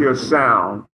time you hear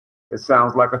sound. It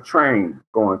sounds like a train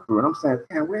going through. And I'm saying,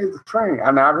 man, where's the train?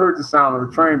 And I've heard the sound of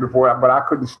the train before, but I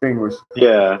couldn't distinguish.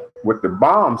 Yeah. With the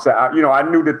bomb sound. I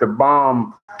knew that the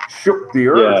bomb shook the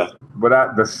earth,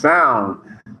 but the sound.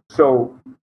 So,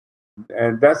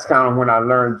 and that's kind of when I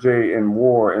learned, Jay, in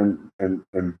war and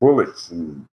bullets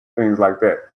and things like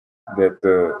that, that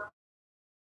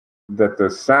the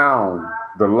sound,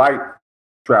 the light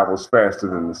travels faster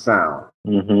than the sound.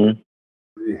 Mm-hmm.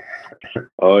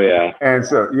 Oh yeah. And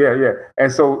so yeah.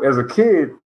 And so as a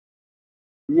kid,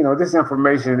 this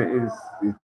information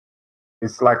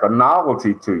it's like a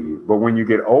novelty to you. But when you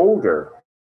get older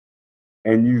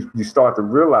and you start to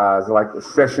realize, like the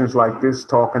sessions like this,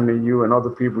 talking to you and other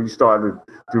people, you start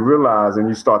to realize and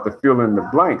you start to fill in the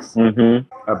blanks. Mm-hmm.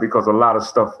 Because a lot of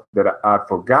stuff that I've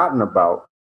forgotten about,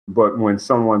 but when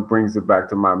someone brings it back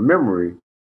to my memory,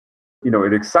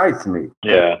 it excites me.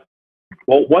 Yeah.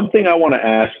 Well, one thing I want to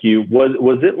ask you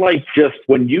was it like just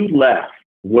when you left,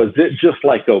 was it just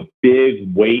like a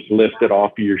big weight lifted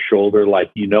off of your shoulder? Like,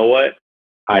 you know what?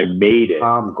 I made it.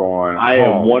 I'm going I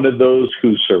am one of those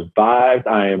who survived.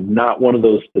 I am not one of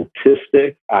those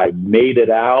statistics. I made it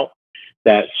out.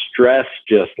 That stress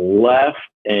just left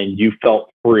and you felt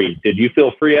free. Did you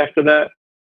feel free after that?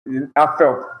 I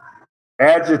felt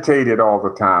agitated all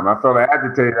the time. I felt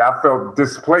agitated. I felt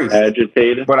displaced.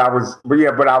 Agitated? But I was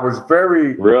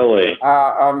very... Really?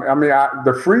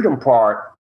 the freedom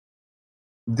part,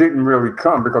 didn't really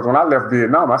come because when I left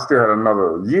Vietnam, I still had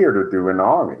another year to do in the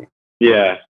Army.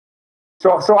 Yeah.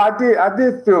 So I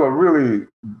did feel a really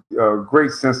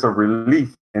great sense of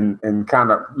relief and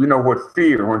kind of, you know, what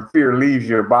fear, when fear leaves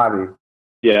your body,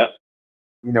 Yeah.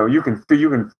 you know, you can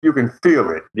feel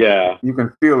it. Yeah. You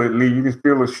can feel it leave. You can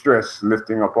feel the stress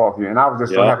lifting up off you. And I was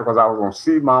just so happy because I was going to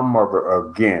see my mother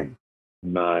again.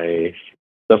 Nice.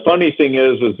 The funny thing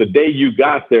is the day you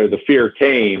got there, the fear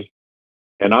came,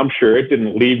 and I'm sure it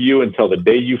didn't leave you until the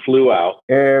day you flew out.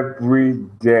 Every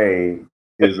day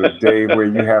is a day where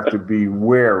you have to be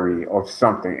wary of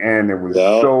something. And it was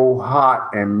so hot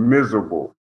and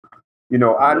miserable. You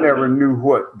know, I never knew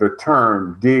what the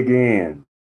term dig in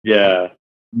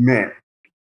meant.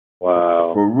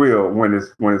 Wow. For real, when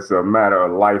it's a matter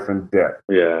of life and death.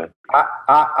 Yeah.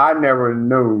 I never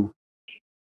knew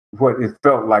what it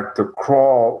felt like to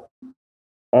crawl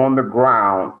on the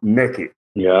ground naked.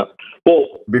 Yeah. Well,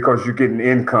 because you're getting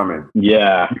incoming.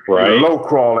 Yeah. Right. You're low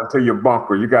crawl into your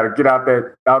bunker. You got to get out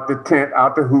the tent,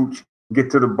 out the hooch, get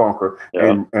to the bunker,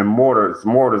 and mortars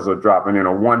are dropping in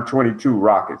a 122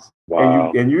 rockets.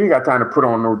 Wow. And you ain't got time to put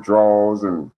on no drawers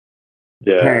and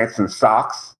pants and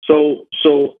socks. So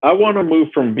I want to move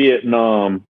from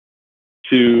Vietnam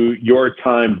to your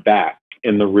time back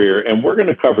in the rear, and we're going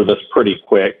to cover this pretty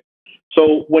quick.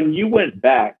 So when you went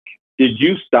back, did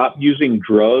you stop using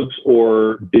drugs,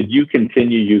 or did you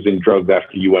continue using drugs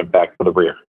after you went back to the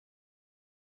rear?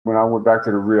 When I went back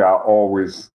to the rear, I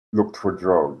always looked for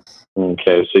drugs.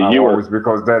 Okay, so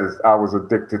because I was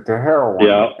addicted to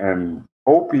heroin and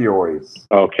opioids.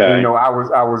 Okay, you know, I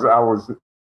was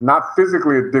not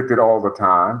physically addicted all the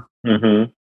time.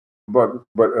 Mm-hmm.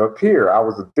 But up here, I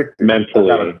was addicted.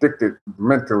 Mentally. I got addicted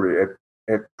mentally at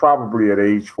probably at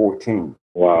age 14.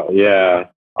 Wow, yeah.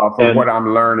 From what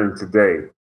I'm learning today.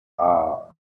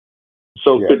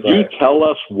 So could you tell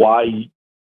us why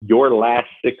your last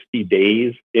 60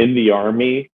 days in the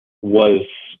Army was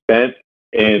spent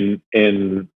in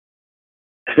in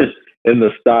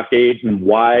the stockade, and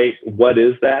why? What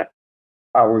is that?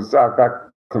 I got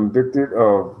convicted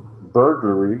of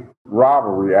burglary,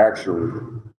 robbery, actually,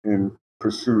 in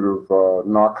pursuit of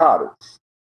narcotics.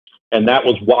 And that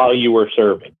was while you were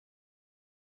serving.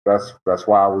 That's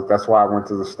why I went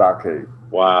to the stockade.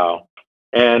 Wow.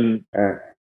 And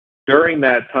during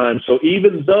that time, so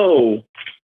even though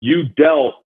you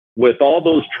dealt with all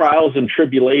those trials and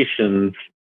tribulations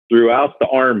throughout the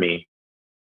Army,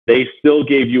 they still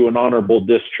gave you an honorable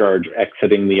discharge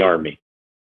exiting the Army.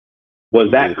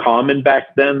 Was that common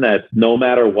back then, that no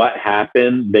matter what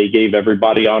happened, they gave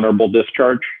everybody honorable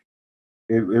discharge?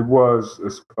 It was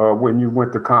when you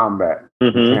went to combat,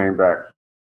 you came back,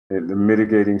 the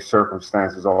mitigating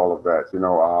circumstances, all of that. You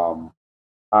know,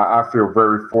 I feel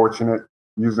very fortunate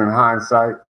using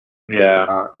hindsight.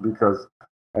 Yeah. Because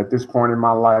at this point in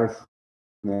my life,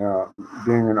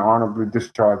 being an honorably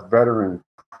discharged veteran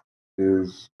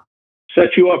is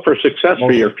set you up for success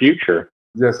for your future.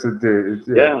 Yes, it did.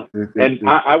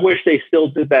 I wish they still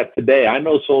did that today. I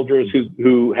know soldiers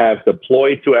who have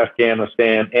deployed to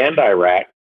Afghanistan and Iraq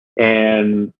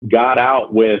and got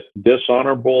out with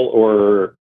dishonorable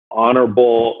or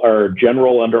honorable or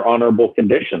general under honorable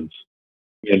conditions,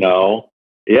 you know?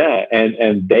 Yeah.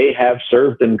 And they have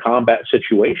served in combat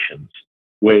situations,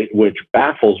 which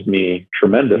baffles me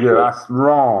tremendously. Yeah, that's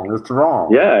wrong. It's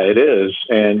wrong. Yeah, it is.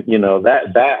 And, you know,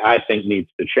 that I think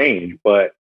needs to change.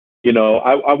 But, you know,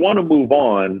 I want to move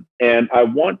on, and I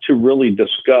want to really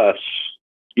discuss,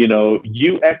 you know,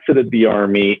 you exited the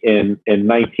Army in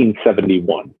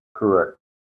 1971. Correct.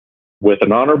 With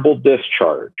an honorable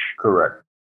discharge. Correct.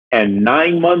 And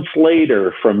 9 months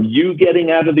later, from you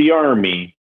getting out of the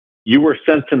Army, you were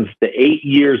sentenced to 8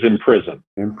 years in prison.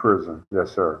 In prison, yes,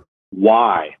 sir.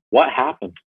 Why? What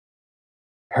happened?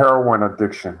 Heroin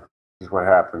addiction is what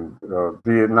happened.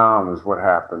 Vietnam is what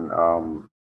happened.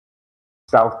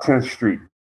 South 10th Street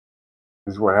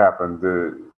is what happened.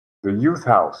 The youth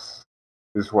house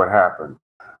is what happened.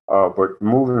 But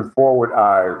moving forward,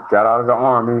 I got out of the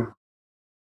Army.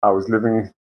 I was living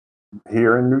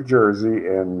here in New Jersey,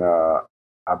 and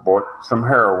I bought some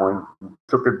heroin,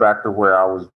 took it back to where I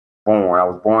was born. I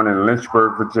was born in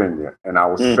Lynchburg, Virginia, and I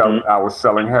was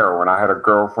selling heroin. I had a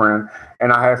girlfriend,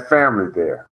 and I had family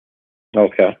there.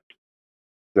 Okay.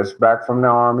 Just back from the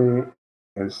Army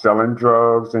and selling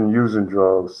drugs and using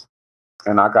drugs,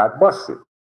 and I got busted.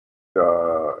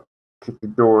 Kicked the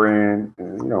door in,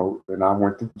 and, you know, and I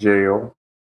went to jail.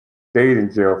 Stayed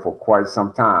in jail for quite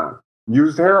some time.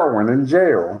 Used heroin in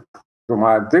jail, so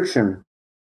my addiction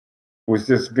was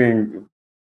just being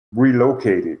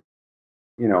relocated.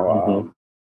 You know,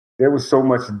 there was so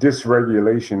much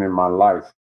dysregulation in my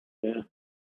life. Yeah.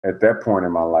 at that point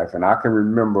in my life. And I can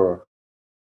remember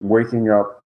waking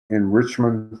up in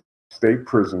Richmond State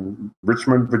Prison,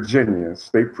 Richmond, Virginia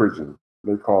State Prison.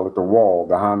 They call it the wall,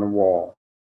 behind the wall.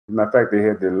 As a matter of fact, they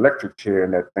had the electric chair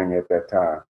in that thing at that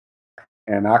time.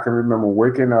 And I can remember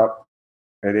waking up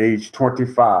at age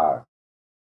 25.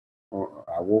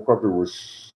 I woke up, it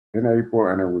was in April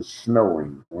and it was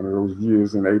snowing. One of those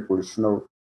years in April, it snowed.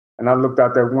 And I looked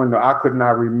out that window. I could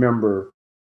not remember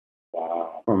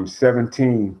from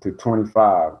 17 to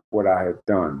 25 what I had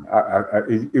done.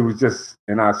 It was just,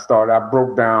 and I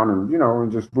broke down and,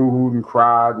 and just boo-hooed and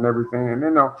cried and everything. And,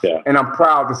 and I'm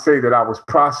proud to say that I was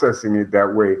processing it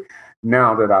that way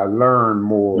now that I learned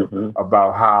more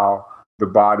about how the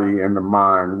body and the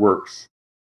mind works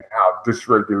and how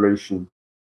dysregulation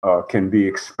can be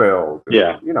expelled.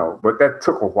 Yeah. But that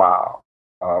took a while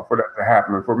for that to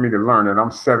happen and for me to learn it.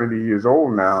 I'm 70 years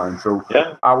old now. And so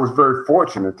I was very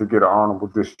fortunate to get an honorable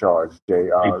discharge, Jay.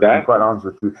 To be quite honest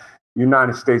with you,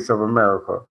 United States of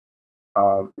America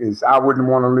I wouldn't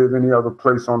want to live any other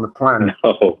place on the planet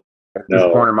at this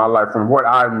point in my life from what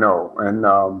I know. And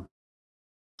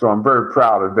so I'm very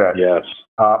proud of that. Yes.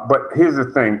 But here's the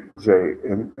thing, Jay,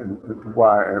 and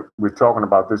why we're talking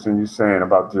about this, and you're saying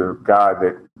about your guy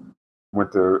that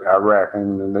went to Iraq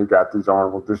and then they got these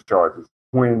honorable discharges.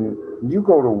 When you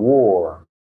go to war,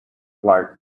 like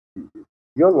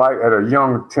your life at a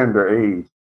young, tender age,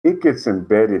 it gets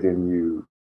embedded in you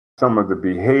some of the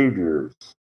behaviors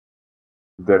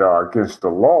that are against the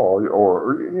law,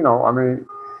 or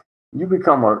you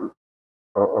become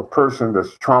a person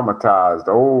that's traumatized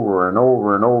over and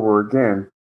over and over again.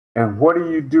 And what do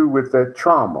you do with that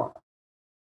trauma?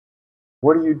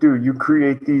 What do? You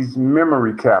create these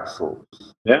memory capsules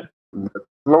that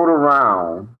float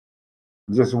around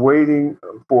just waiting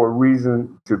for a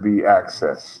reason to be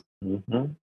accessed.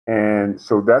 And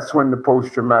so that's when the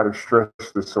post-traumatic stress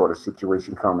disorder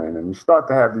situation come in, and you start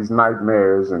to have these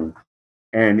nightmares, and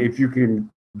if you can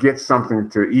get something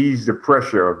to ease the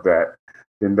pressure of that,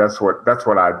 then that's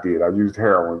what I did. I used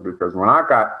heroin because when I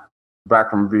got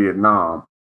back from Vietnam,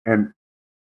 and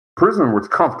prison was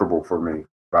comfortable for me,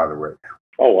 by the way.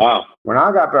 Oh, wow. When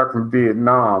I got back from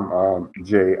Vietnam,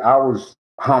 Jay, I was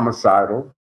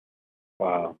homicidal.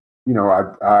 Wow.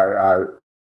 I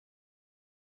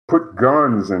put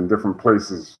guns in different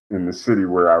places in the city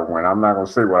where I went. I'm not going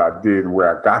to say what I did and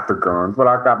where I got the guns, but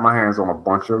I got my hands on a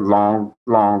bunch of long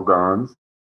guns.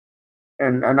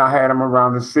 And I had them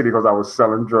around the city because I was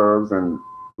selling drugs. And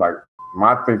like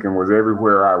my thinking was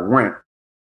everywhere I went,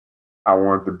 I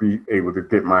wanted to be able to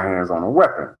get my hands on a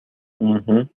weapon.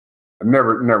 I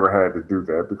never had to do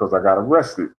that because I got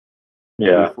arrested.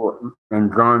 Yeah.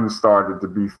 And guns started to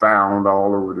be found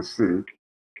all over the city.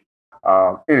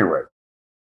 Anyway,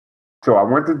 so I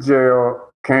went to jail,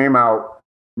 came out,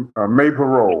 made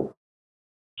parole.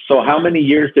 So how many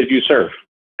years did you serve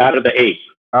out of the 8?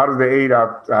 Out of the 8,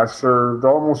 I served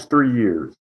almost 3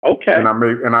 years. Okay. And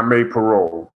I made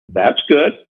parole. That's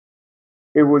good.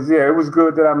 It was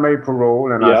good that I made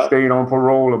parole, and I stayed on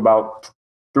parole about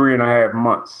 3.5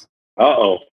 months.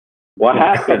 Uh-oh. What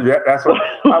happened? That's what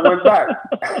I went back.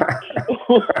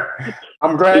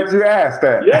 I'm glad you asked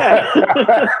that. Yeah.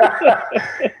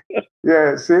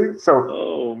 Yeah, see? So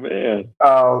oh man.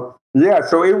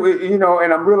 So it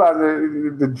and I'm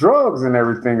realizing the drugs and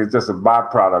everything is just a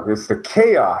byproduct. It's the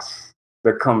chaos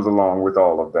that comes along with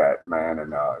all of that, man.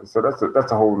 And so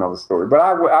that's a whole nother story. But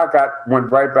I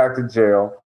went right back to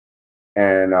jail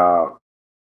and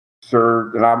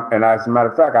served, and as a matter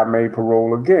of fact, I made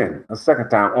parole again a second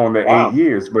time on the 8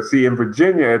 years. But see, in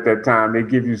Virginia at that time, they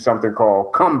give you something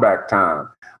called comeback time,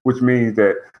 which means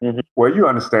that, well, you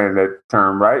understand that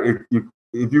term, right?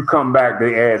 If you come back,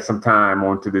 they add some time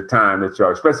onto the time that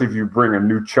you're, especially if you bring a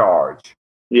new charge.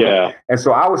 Yeah. And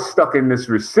so I was stuck in this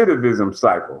recidivism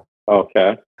cycle.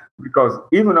 Okay. Because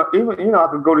even I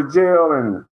could go to jail,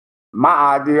 and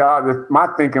my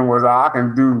thinking was I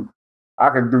can do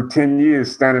 10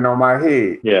 years standing on my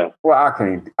head. Yeah. Well, I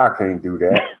can't do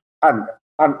that.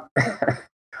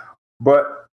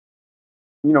 But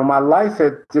my life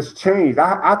had just changed.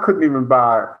 I couldn't even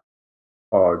buy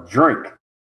a drink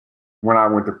when I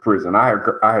went to prison. I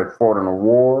had fought in a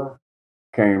war,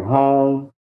 came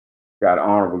home, got an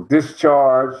honorable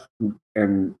discharge,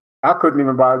 and I couldn't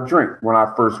even buy a drink when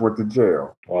I first went to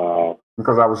jail. Wow.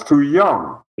 Because I was too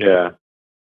young. Yeah.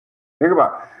 Think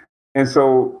about it. And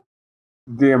so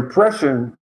the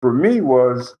impression for me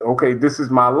was, okay, this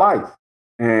is my life.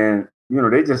 And,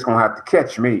 they just going to have to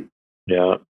catch me.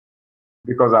 Yeah.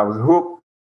 Because I was hooked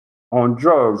on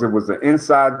drugs. It was an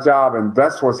inside job. And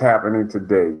that's what's happening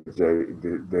today, Jay.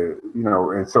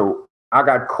 And so I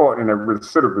got caught in a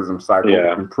recidivism cycle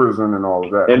in prison and all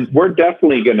of that. And we're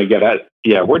definitely going to get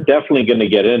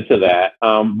into that.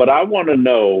 But I want to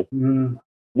know,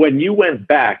 when you went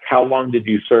back, how long did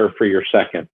you serve for your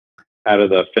second out of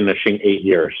the finishing 8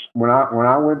 years? When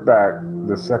I went back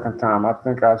the second time, I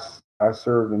think I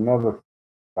served another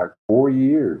like 4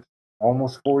 years,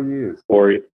 almost 4 years.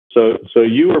 So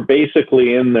you were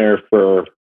basically in there for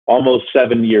almost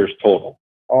 7 years total.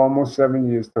 Almost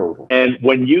 7 years total. And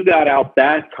when you got out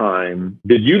that time,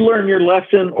 did you learn your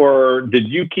lesson, or did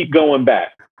you keep going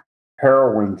back?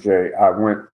 Heroin, Jay. I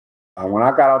went when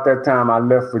I got out that time. I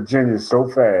left Virginia so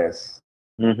fast.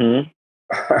 Figured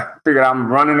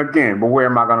I'm running again, but where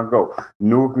am I going to go?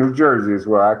 Newark, New Jersey is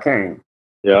where I came.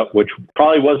 Yeah, which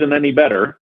probably wasn't any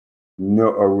better. No,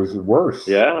 it was worse.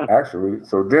 Yeah, actually.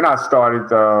 So then I started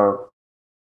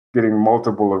getting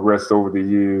multiple arrests over the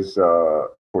years.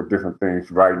 For different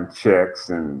things, writing checks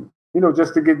and,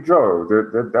 just to get drugs.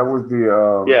 That was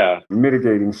the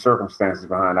mitigating circumstances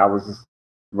behind it. I was just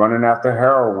running after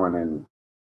heroin and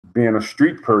being a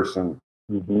street person.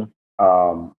 That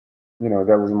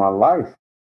was my life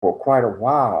for quite a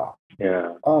while.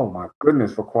 Yeah. Oh my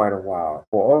goodness, for quite a while.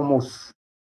 For almost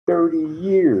 30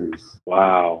 years.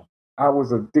 Wow. I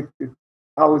was addicted.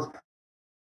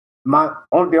 The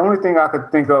only thing I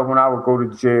could think of when I would go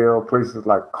to jail, places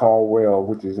like Caldwell,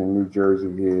 which is in New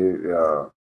Jersey here,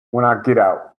 when I get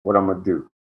out, what I'm going to do?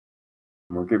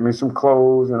 I'm going to get me some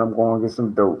clothes and I'm going to get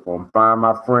some dope. I'm going to find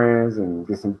my friends and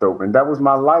get some dope. And that was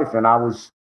my life. And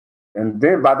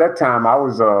then by that time, I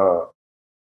was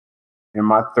in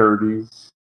my 30s,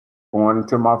 going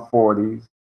into my 40s,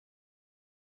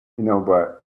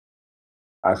 but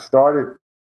I started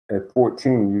at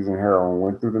 14 using heroin,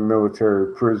 went through the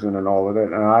military prison and all of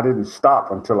that. And I didn't stop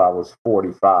until I was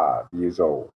 45 years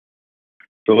old.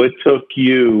 So it took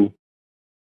you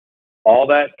all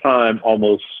that time,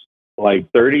 almost like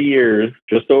 30 years,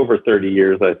 just over 30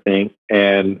 years, I think.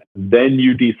 And then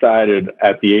you decided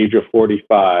at the age of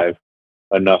 45,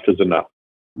 enough is enough.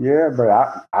 Yeah, but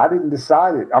I didn't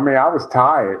decide it. I mean, I was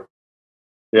tired.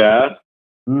 Yeah?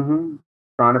 Trying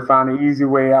to find an easy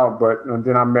way out, and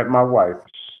then I met my wife.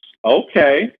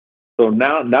 Okay, so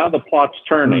now the plot's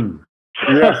turning.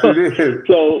 Yes, it is.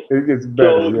 So it gets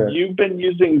better. So you've been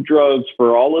using drugs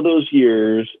for all of those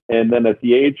years, and then at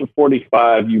the age of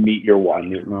 45, you meet your wife. I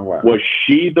meet my wife. Was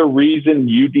she the reason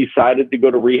you decided to go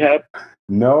to rehab?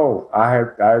 No, I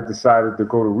had decided to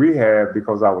go to rehab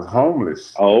because I was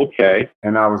homeless. Oh, okay.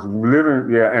 And I was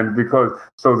living, and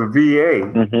so the VA.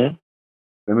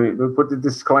 Let me put the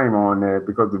disclaimer on there,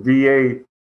 because the VA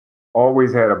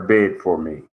always had a bed for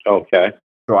me. Okay.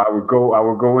 So I would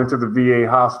go into the VA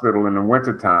hospital in the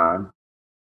wintertime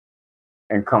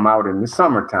and come out in the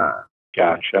summertime.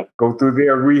 Gotcha. Go through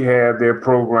their rehab, their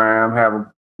program, have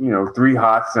 3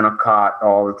 hots and a cot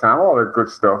all the time, all that good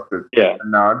stuff.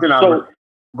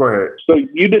 Go ahead. So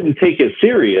you didn't take it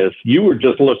serious. You were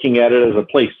just looking at it as a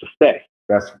place to stay.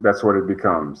 That's what it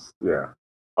becomes. Yeah.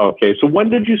 Okay, so when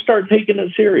did you start taking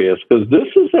it serious? Because this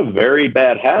is a very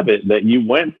bad habit that you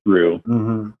went through.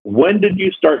 When did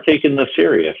you start taking this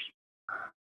serious?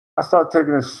 I started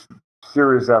taking this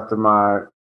serious after my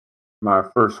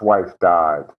first wife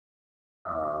died,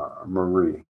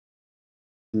 Marie.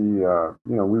 She,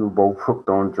 we were both hooked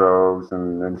on drugs,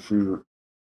 and then she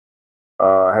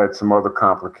had some other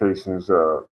complications,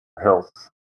 health,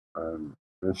 and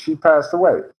she passed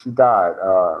away. She died.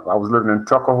 I was living in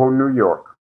Tuckahoe, New York.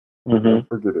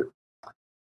 Forget it.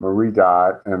 Marie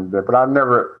died, but I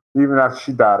never, even after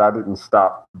she died, I didn't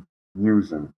stop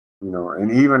using,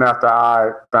 and even after I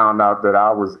found out that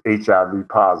I was HIV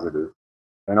positive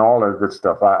and all that good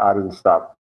stuff, I didn't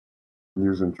stop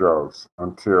using drugs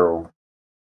until,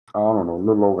 I don't know, a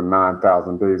little over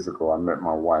 9,000 days ago, I met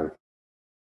my wife.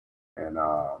 And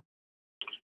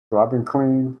so I've been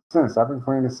clean since. I've been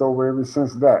clean and sober ever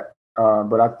since that.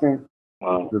 But I think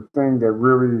the thing that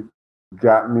really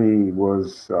got me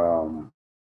was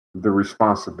the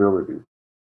responsibility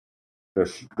that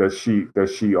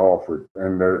she offered,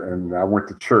 and I went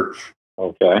to church.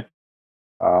 Okay.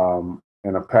 And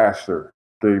a pastor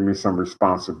gave me some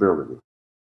responsibility,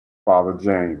 Father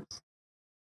James.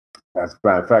 As a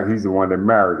matter of fact, he's the one that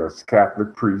married us,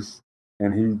 Catholic priest,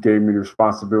 and he gave me the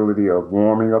responsibility of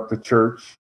warming up the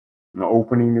church,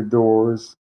 opening the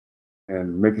doors,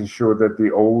 and making sure that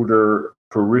the older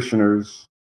parishioners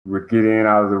would get in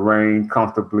out of the rain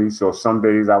comfortably. So some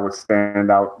days I would stand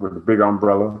out with a big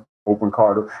umbrella, open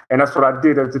car door. And that's what I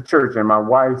did at the church. And my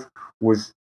wife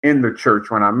was in the church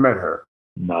when I met her.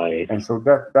 Nice. And so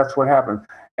that's what happened.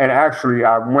 And actually,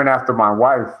 I went after my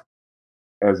wife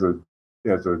as a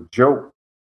joke,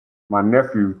 my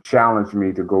nephew challenged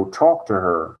me to go talk to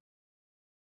her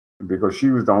because she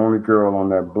was the only girl on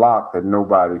that block that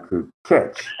nobody could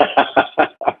catch.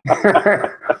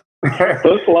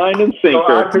 Hook, line, and sinker.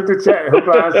 So I took the chat, hook,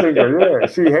 line, sinker. Yeah,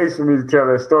 she hates for me to tell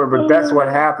that story, but that's what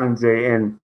happened, Jay.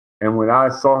 And when I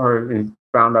saw her and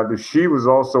found out that she was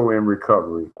also in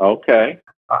recovery, okay,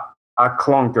 I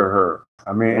clung to her.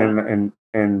 I mean,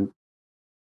 and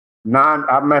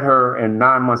I met her, and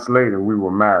 9 months later we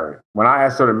were married. When I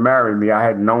asked her to marry me, I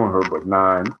hadn't known her but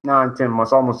 10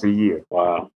 months, almost a year.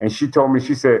 Wow. And she told me,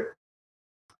 she said,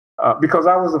 because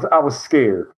I was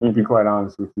scared, to be quite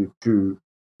honest with you, to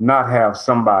not have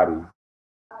somebody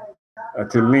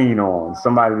to lean on,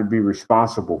 somebody to be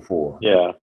responsible for.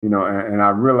 Yeah. You know, and I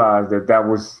realized that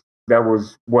was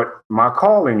what my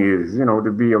calling is, you know,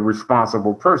 to be a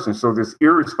responsible person. So this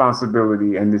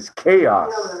irresponsibility and this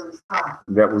chaos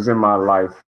that was in my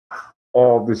life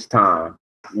all this time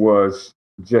was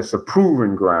just a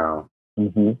proving ground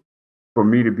for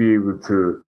me to be able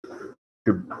to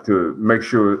make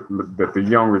sure that the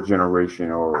younger generation,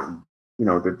 or you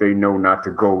know, that they know not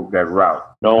to go that route.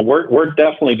 No, we're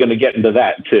definitely going to get into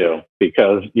that too,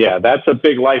 because that's a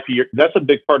big that's a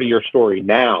big part of your story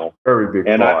now. Very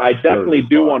big. And I definitely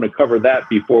do want to cover that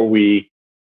before we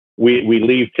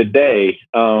leave today.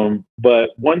 But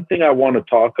one thing I want to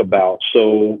talk about,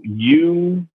 so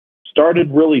you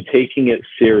started really taking it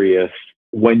serious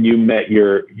when you met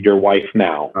your wife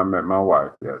now. I met my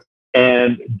wife, yes.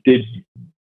 And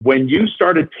when you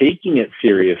started taking it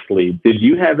seriously, did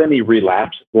you have any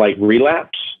relapse?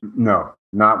 No,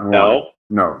 not one.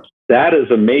 No. That is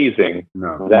amazing.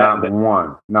 No, not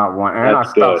one. And I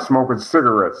stopped smoking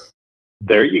cigarettes.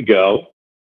 There you go.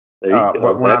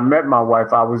 But when I met my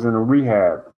wife, I was in a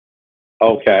rehab.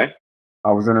 Okay.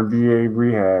 I was in a VA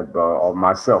rehab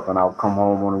myself, and I'll come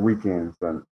home on the weekends,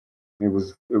 and it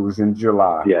was in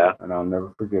July. Yeah. And I'll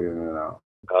never forget it.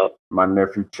 My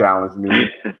nephew challenged me.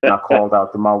 And I called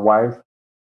out to my wife.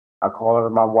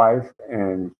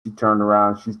 And she turned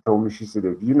around. She told me, she said,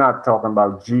 "If you're not talking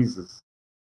about Jesus,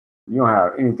 you don't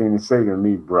have anything to say to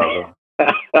me, brother."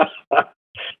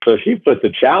 So she put the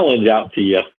challenge out to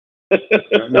you.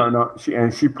 No.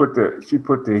 She put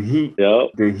the heat,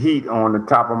 the heat on the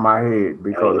top of my head,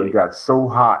 because it got so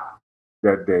hot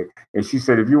that day. And she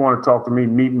said, "If you want to talk to me,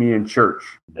 meet me in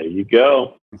church." There you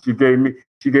go. And she gave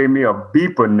me a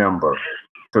beeper number,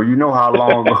 so you know how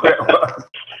long ago that was.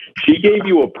 She gave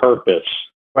you a purpose.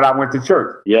 But I went to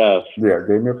church. Yes. Yeah,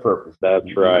 gave me a purpose.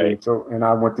 That's right. And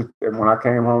I went when I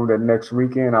came home that next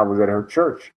weekend, I was at her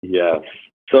church. Yes.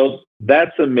 So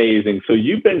that's amazing. So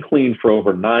you've been clean for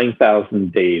over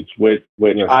 9,000 days, which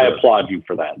I applaud you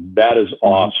for that. That is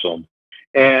awesome.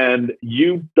 And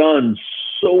you've done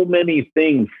so many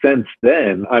things since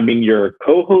then. I mean, you're a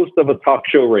co-host of a talk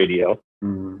show radio.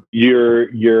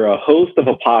 You're a host of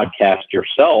a podcast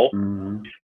yourself.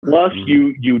 Plus,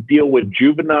 you deal with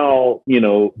juvenile,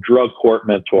 drug court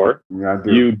mentor. Yeah, I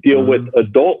do. You deal with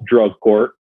adult drug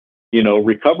court,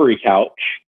 recovery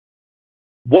couch.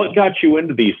 What got you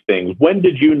into these things? When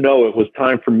did you know it was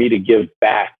time for me to give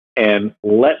back and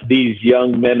let these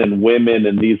young men and women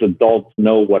and these adults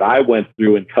know what I went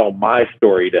through and tell my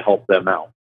story to help them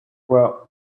out? Well,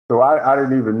 so I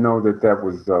didn't even know that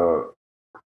was,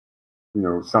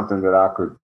 something that I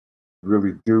could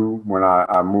really do when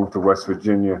I moved to West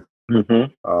Virginia a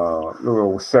little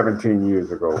over 17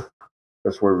 years ago.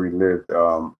 That's where we lived.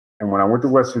 And when I went to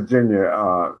West Virginia,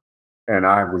 and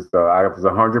I was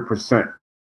 100%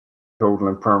 total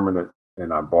and permanent,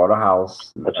 and I bought a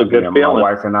house. That's a good feeling.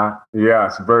 My wife and I,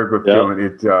 it's a very good feeling.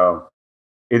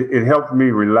 It helped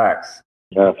me relax.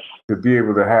 Yes. To be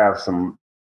able to have some,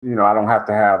 I don't have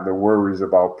to have the worries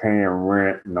about paying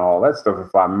rent and all that stuff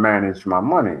if I manage my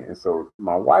money. And so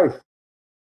my wife,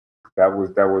 that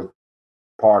was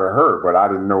part of her, but I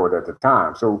didn't know it at the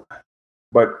time. So,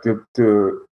 but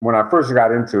when I first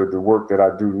got into the work that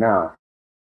I do now,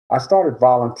 I started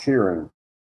volunteering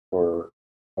for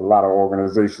a lot of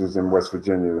organizations in West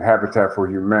Virginia. Habitat for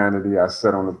Humanity, I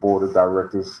sat on the board of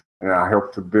directors, and I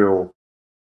helped to build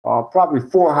probably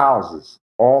 4 houses,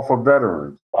 all for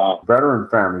veterans. Wow. Veteran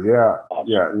families,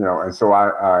 awesome. And so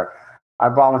I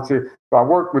volunteered. So I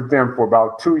worked with them for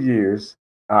about 2 years.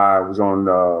 I was on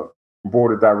the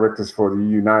board of directors for the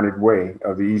United Way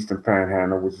of the Eastern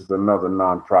Panhandle, which is another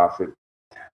nonprofit.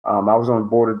 I was on the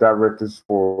board of directors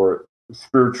for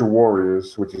Spiritual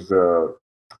Warriors, which is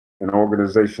an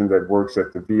organization that works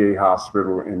at the VA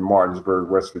hospital in Martinsburg,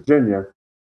 West Virginia.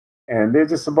 And they're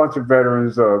just a bunch of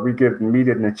veterans. We meet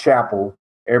in the chapel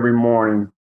every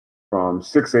morning from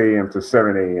 6 a.m. to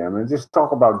 7 a.m. and just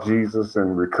talk about Jesus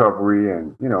and recovery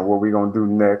and, what we're going to do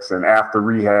next. And after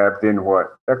rehab, then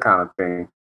what, that kind of thing.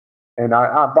 And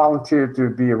I volunteered to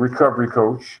be a recovery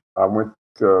coach. I went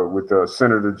with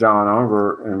Senator John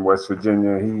Unger in West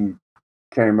Virginia. He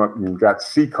came up and got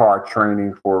C-card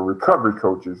training for recovery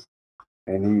coaches.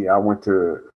 And I went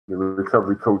to the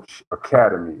Recovery Coach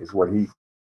Academy is what he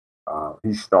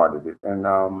started it. And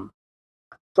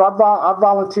so I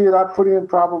volunteered. I put in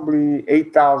probably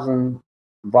 8,000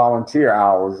 volunteer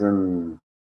hours in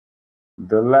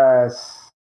the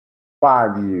last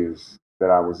 5 years that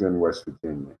I was in West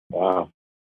Virginia. Wow.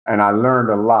 And I learned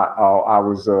a lot. I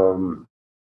was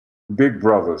big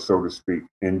brother, so to speak,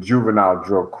 in juvenile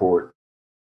drug court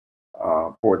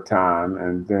for a time.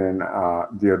 And then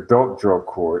the adult drug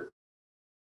court,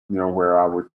 where I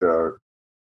would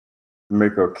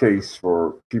make a case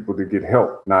for people to get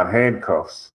help, not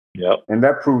handcuffs. Yep. And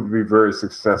that proved to be very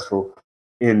successful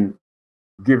in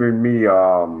giving me,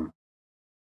 I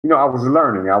was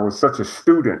learning. I was such a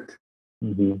student.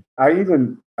 Mm-hmm. I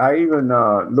even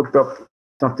looked up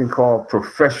something called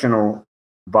professional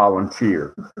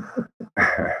volunteer.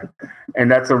 And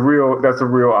that's a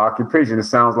real occupation. It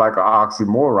sounds like an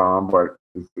oxymoron, but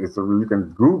you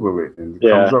can Google it and it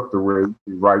comes up the way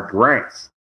you write grants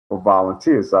for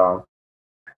volunteers.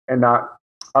 And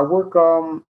I work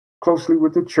closely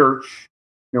with the church,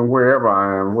 wherever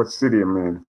I am, what city I'm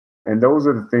in. And those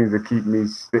are the things that keep me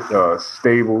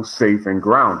stable, safe, and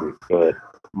grounded. Good.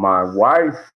 My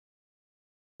wife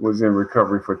was in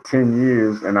recovery for 10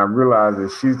 years, and I realized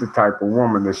that she's the type of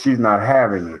woman that she's not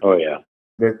having it. Oh, yeah.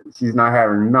 That she's not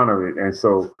having none of it. And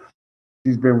so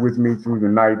she's been with me through the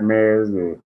nightmares,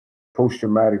 the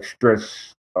post-traumatic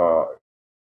stress,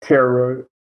 terror,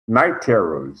 night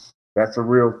terrors. That's a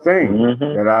real thing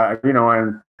that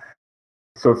and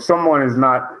so if someone is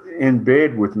not in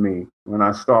bed with me when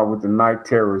I start with the night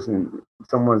terrors and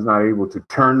someone's not able to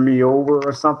turn me over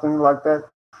or something like that,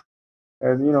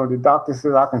 and the doctor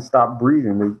says I can stop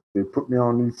breathing. They put me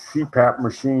on these CPAP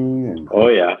machine and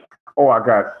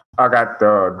I got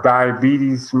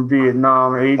diabetes from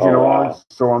Vietnam, Agent Orange.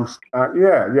 So I'm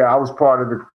I was part of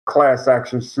the class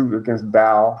action suit against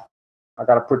Dow. I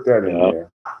got to put that in there.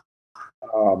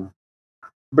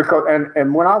 Because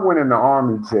and when I went in the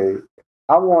Army, Jay,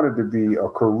 I wanted to be a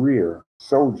career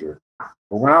soldier.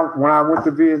 But when I went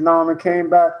to Vietnam and came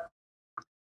back,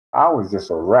 I was just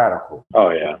a radical. Oh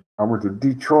yeah. I went to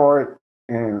Detroit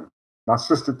and my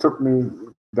sister took me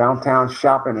downtown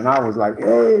shopping and I was like,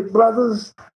 hey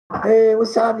brothers, hey,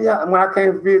 what's up, y'all? And when I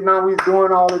came to Vietnam, we was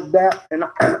doing all of that and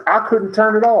I couldn't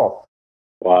turn it off.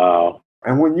 Wow.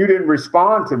 And when you didn't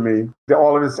respond to me,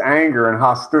 all of this anger and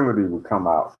hostility would come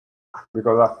out.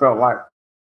 Because I felt like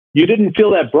you didn't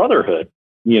feel that brotherhood,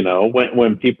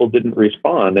 when people didn't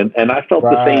respond. And I felt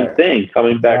the same thing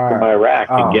coming back from Iraq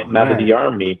and getting out of the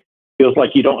Army. Feels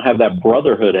like you don't have that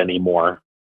brotherhood anymore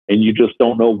and you just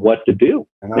don't know what to do.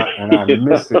 And I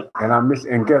miss it.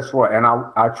 And guess what? And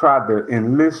I tried to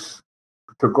enlist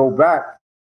to go back.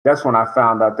 That's when I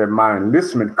found out that my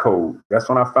enlistment code, that's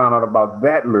when I found out about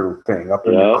that little thing up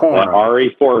in the corner. The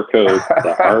RE4 code,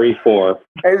 the RE4.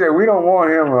 They said, we don't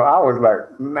want him. I was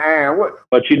like, man, what?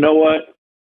 But you know what?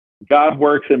 God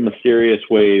works in mysterious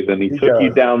ways, and he took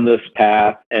you down this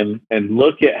path, and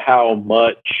look at how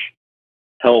much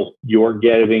help you're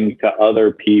giving to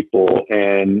other people.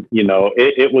 And,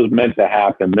 it was meant to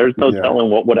happen. There's no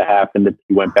telling what would have happened if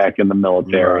you went back in the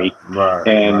military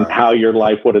and how your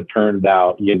life would have turned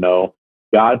out.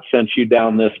 God sent you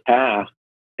down this path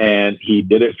and he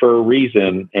did it for a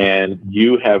reason. And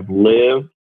you have lived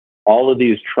all of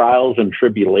these trials and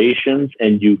tribulations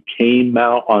and you came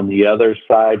out on the other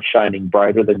side shining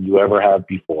brighter than you ever have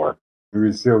before.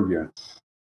 Resilience.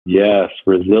 Yes.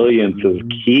 Resilience is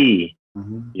key.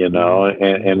 And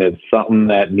it's something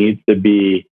that needs to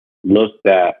be looked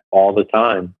at all the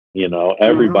time.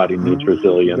 Everybody needs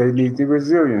resilience. They need the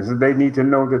resilience. They need to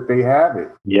know that they have it.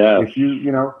 Yes. If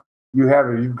you have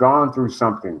it, you've gone through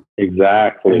something.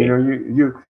 Exactly.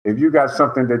 And, if you got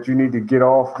something that you need to get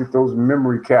off, get those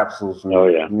memory capsules.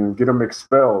 And, get them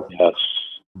expelled. Yes.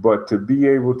 But to be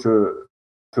able to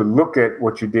look at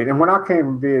what you did. And when I came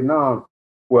from Vietnam,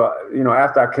 well,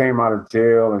 after I came out of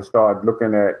jail and started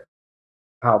looking at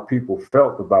how people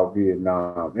felt about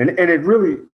Vietnam. And it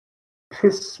really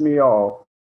pisses me off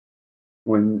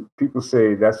when people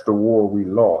say that's the war we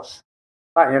lost.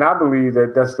 And I believe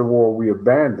that that's the war we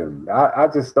abandoned. I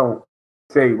just don't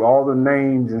say all the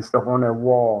names and stuff on that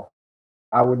wall.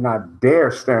 I would not dare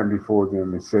stand before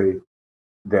them and say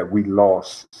that we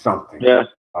lost something. Yeah.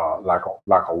 like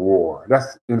a war.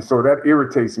 And so that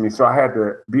irritates me. So I had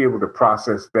to be able to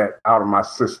process that out of my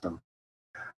system.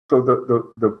 So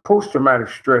the post traumatic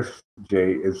stress,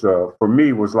 Jay, is for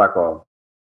me was like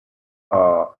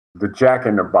the Jack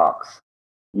in the Box.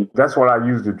 That's what I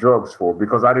used the drugs for,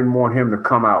 because I didn't want him to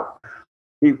come out.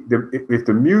 If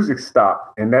the music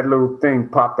stopped and that little thing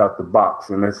popped out the box,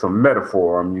 and that's a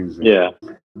metaphor I'm using,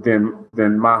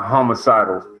 then my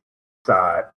homicidal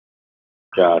side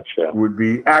would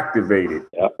be activated.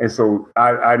 Yep. And so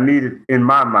I needed, in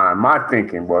my mind, my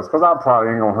thinking was, because I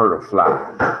probably ain't gonna hurt a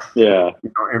fly. Yeah.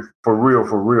 And for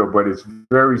real, but it's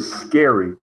very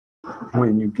scary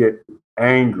when you get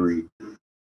angry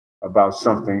about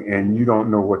something and you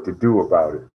don't know what to do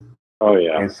about it. Oh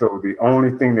yeah. And so the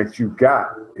only thing that you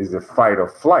got is the fight or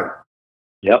flight.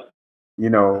 Yep.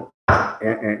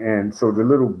 And so the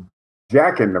little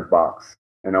Jack in the Box,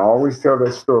 and I always tell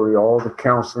that story, all the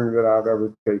counseling that I've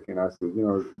ever taken, I said,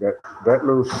 that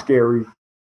little scary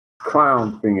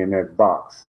clown thing in that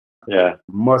box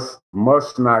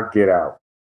must not get out.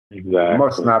 Exactly.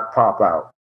 Must not pop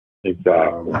out.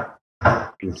 Exactly.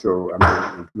 And so,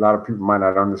 I mean, a lot of people might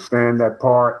not understand that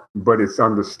part, but it's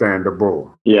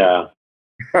understandable. Yeah.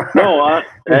 No, I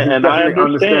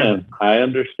understand. I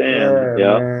understand.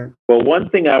 Yeah. Well, one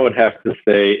thing I would have to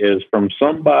say is, from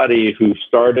somebody who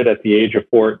started at the age of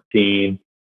 14,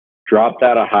 dropped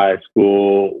out of high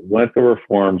school, went to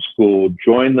reform school,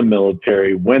 joined the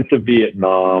military, went to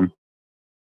Vietnam,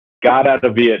 got out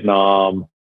of Vietnam,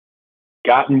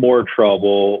 got in more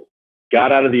trouble,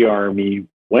 got out of the army,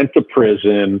 went to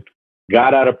prison,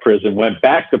 got out of prison, went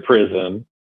back to prison,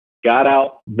 got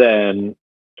out then,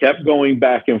 kept going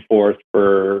back and forth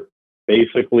for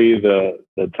basically the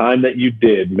time that you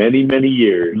did, many, many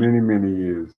years. Many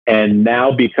years. And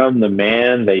now become the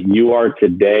man that you are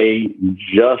today.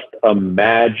 Just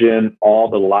imagine all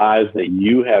the lives that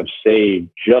you have saved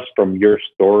just from your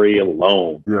story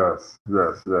alone. Yes. I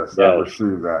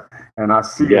receive that. And I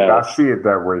see it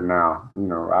that way now.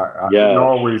 I can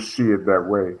always see it that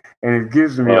way. And it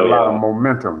gives me a lot of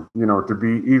momentum, to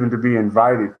be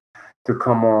invited to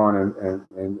come on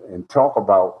and talk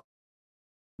about,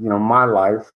 my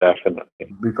life.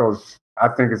 Definitely. Because I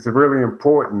think it's really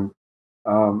important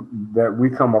that we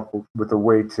come up with a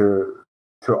way to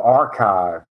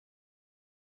archive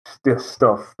this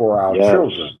stuff for our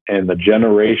children. And the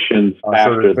generations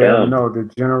after them.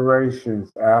 The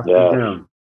generations after them.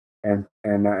 And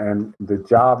the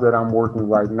job that I'm working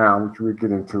right now, which we'll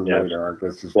get into later, I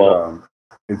guess, is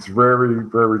it's very,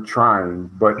 very trying.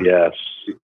 But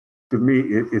to me,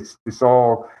 it's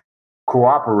all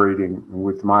cooperating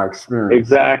with my experience.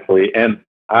 Exactly. And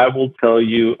I will tell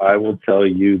you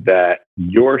that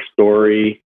your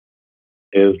story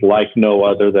is like no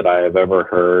other that I have ever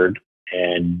heard.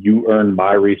 And you earn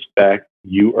my respect.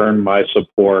 You earn my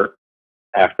support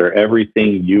after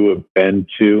everything you have been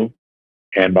to.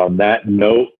 And on that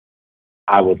note,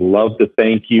 I would love to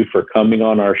thank you for coming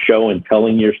on our show and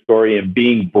telling your story and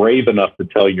being brave enough to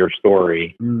tell your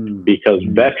story, because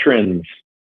veterans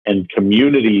and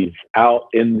communities out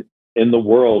in the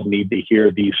world need to hear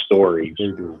these stories.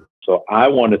 So I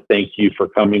want to thank you for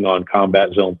coming on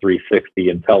Combat Zone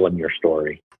 360 and telling your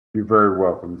story. You're very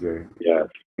welcome, Jay. Yes.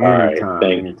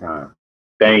 Anytime.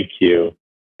 Thank you.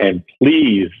 And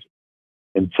please,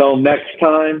 until next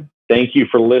time, thank you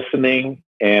for listening,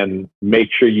 and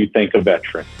make sure you thank a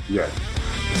veteran. Yes.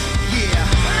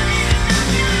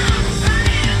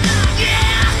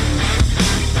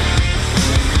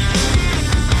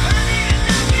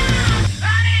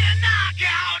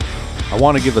 I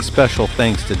want to give a special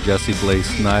thanks to Jesse Blaze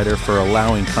Snyder for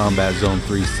allowing Combat Zone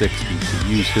 360 to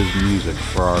use his music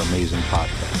for our amazing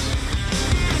podcast.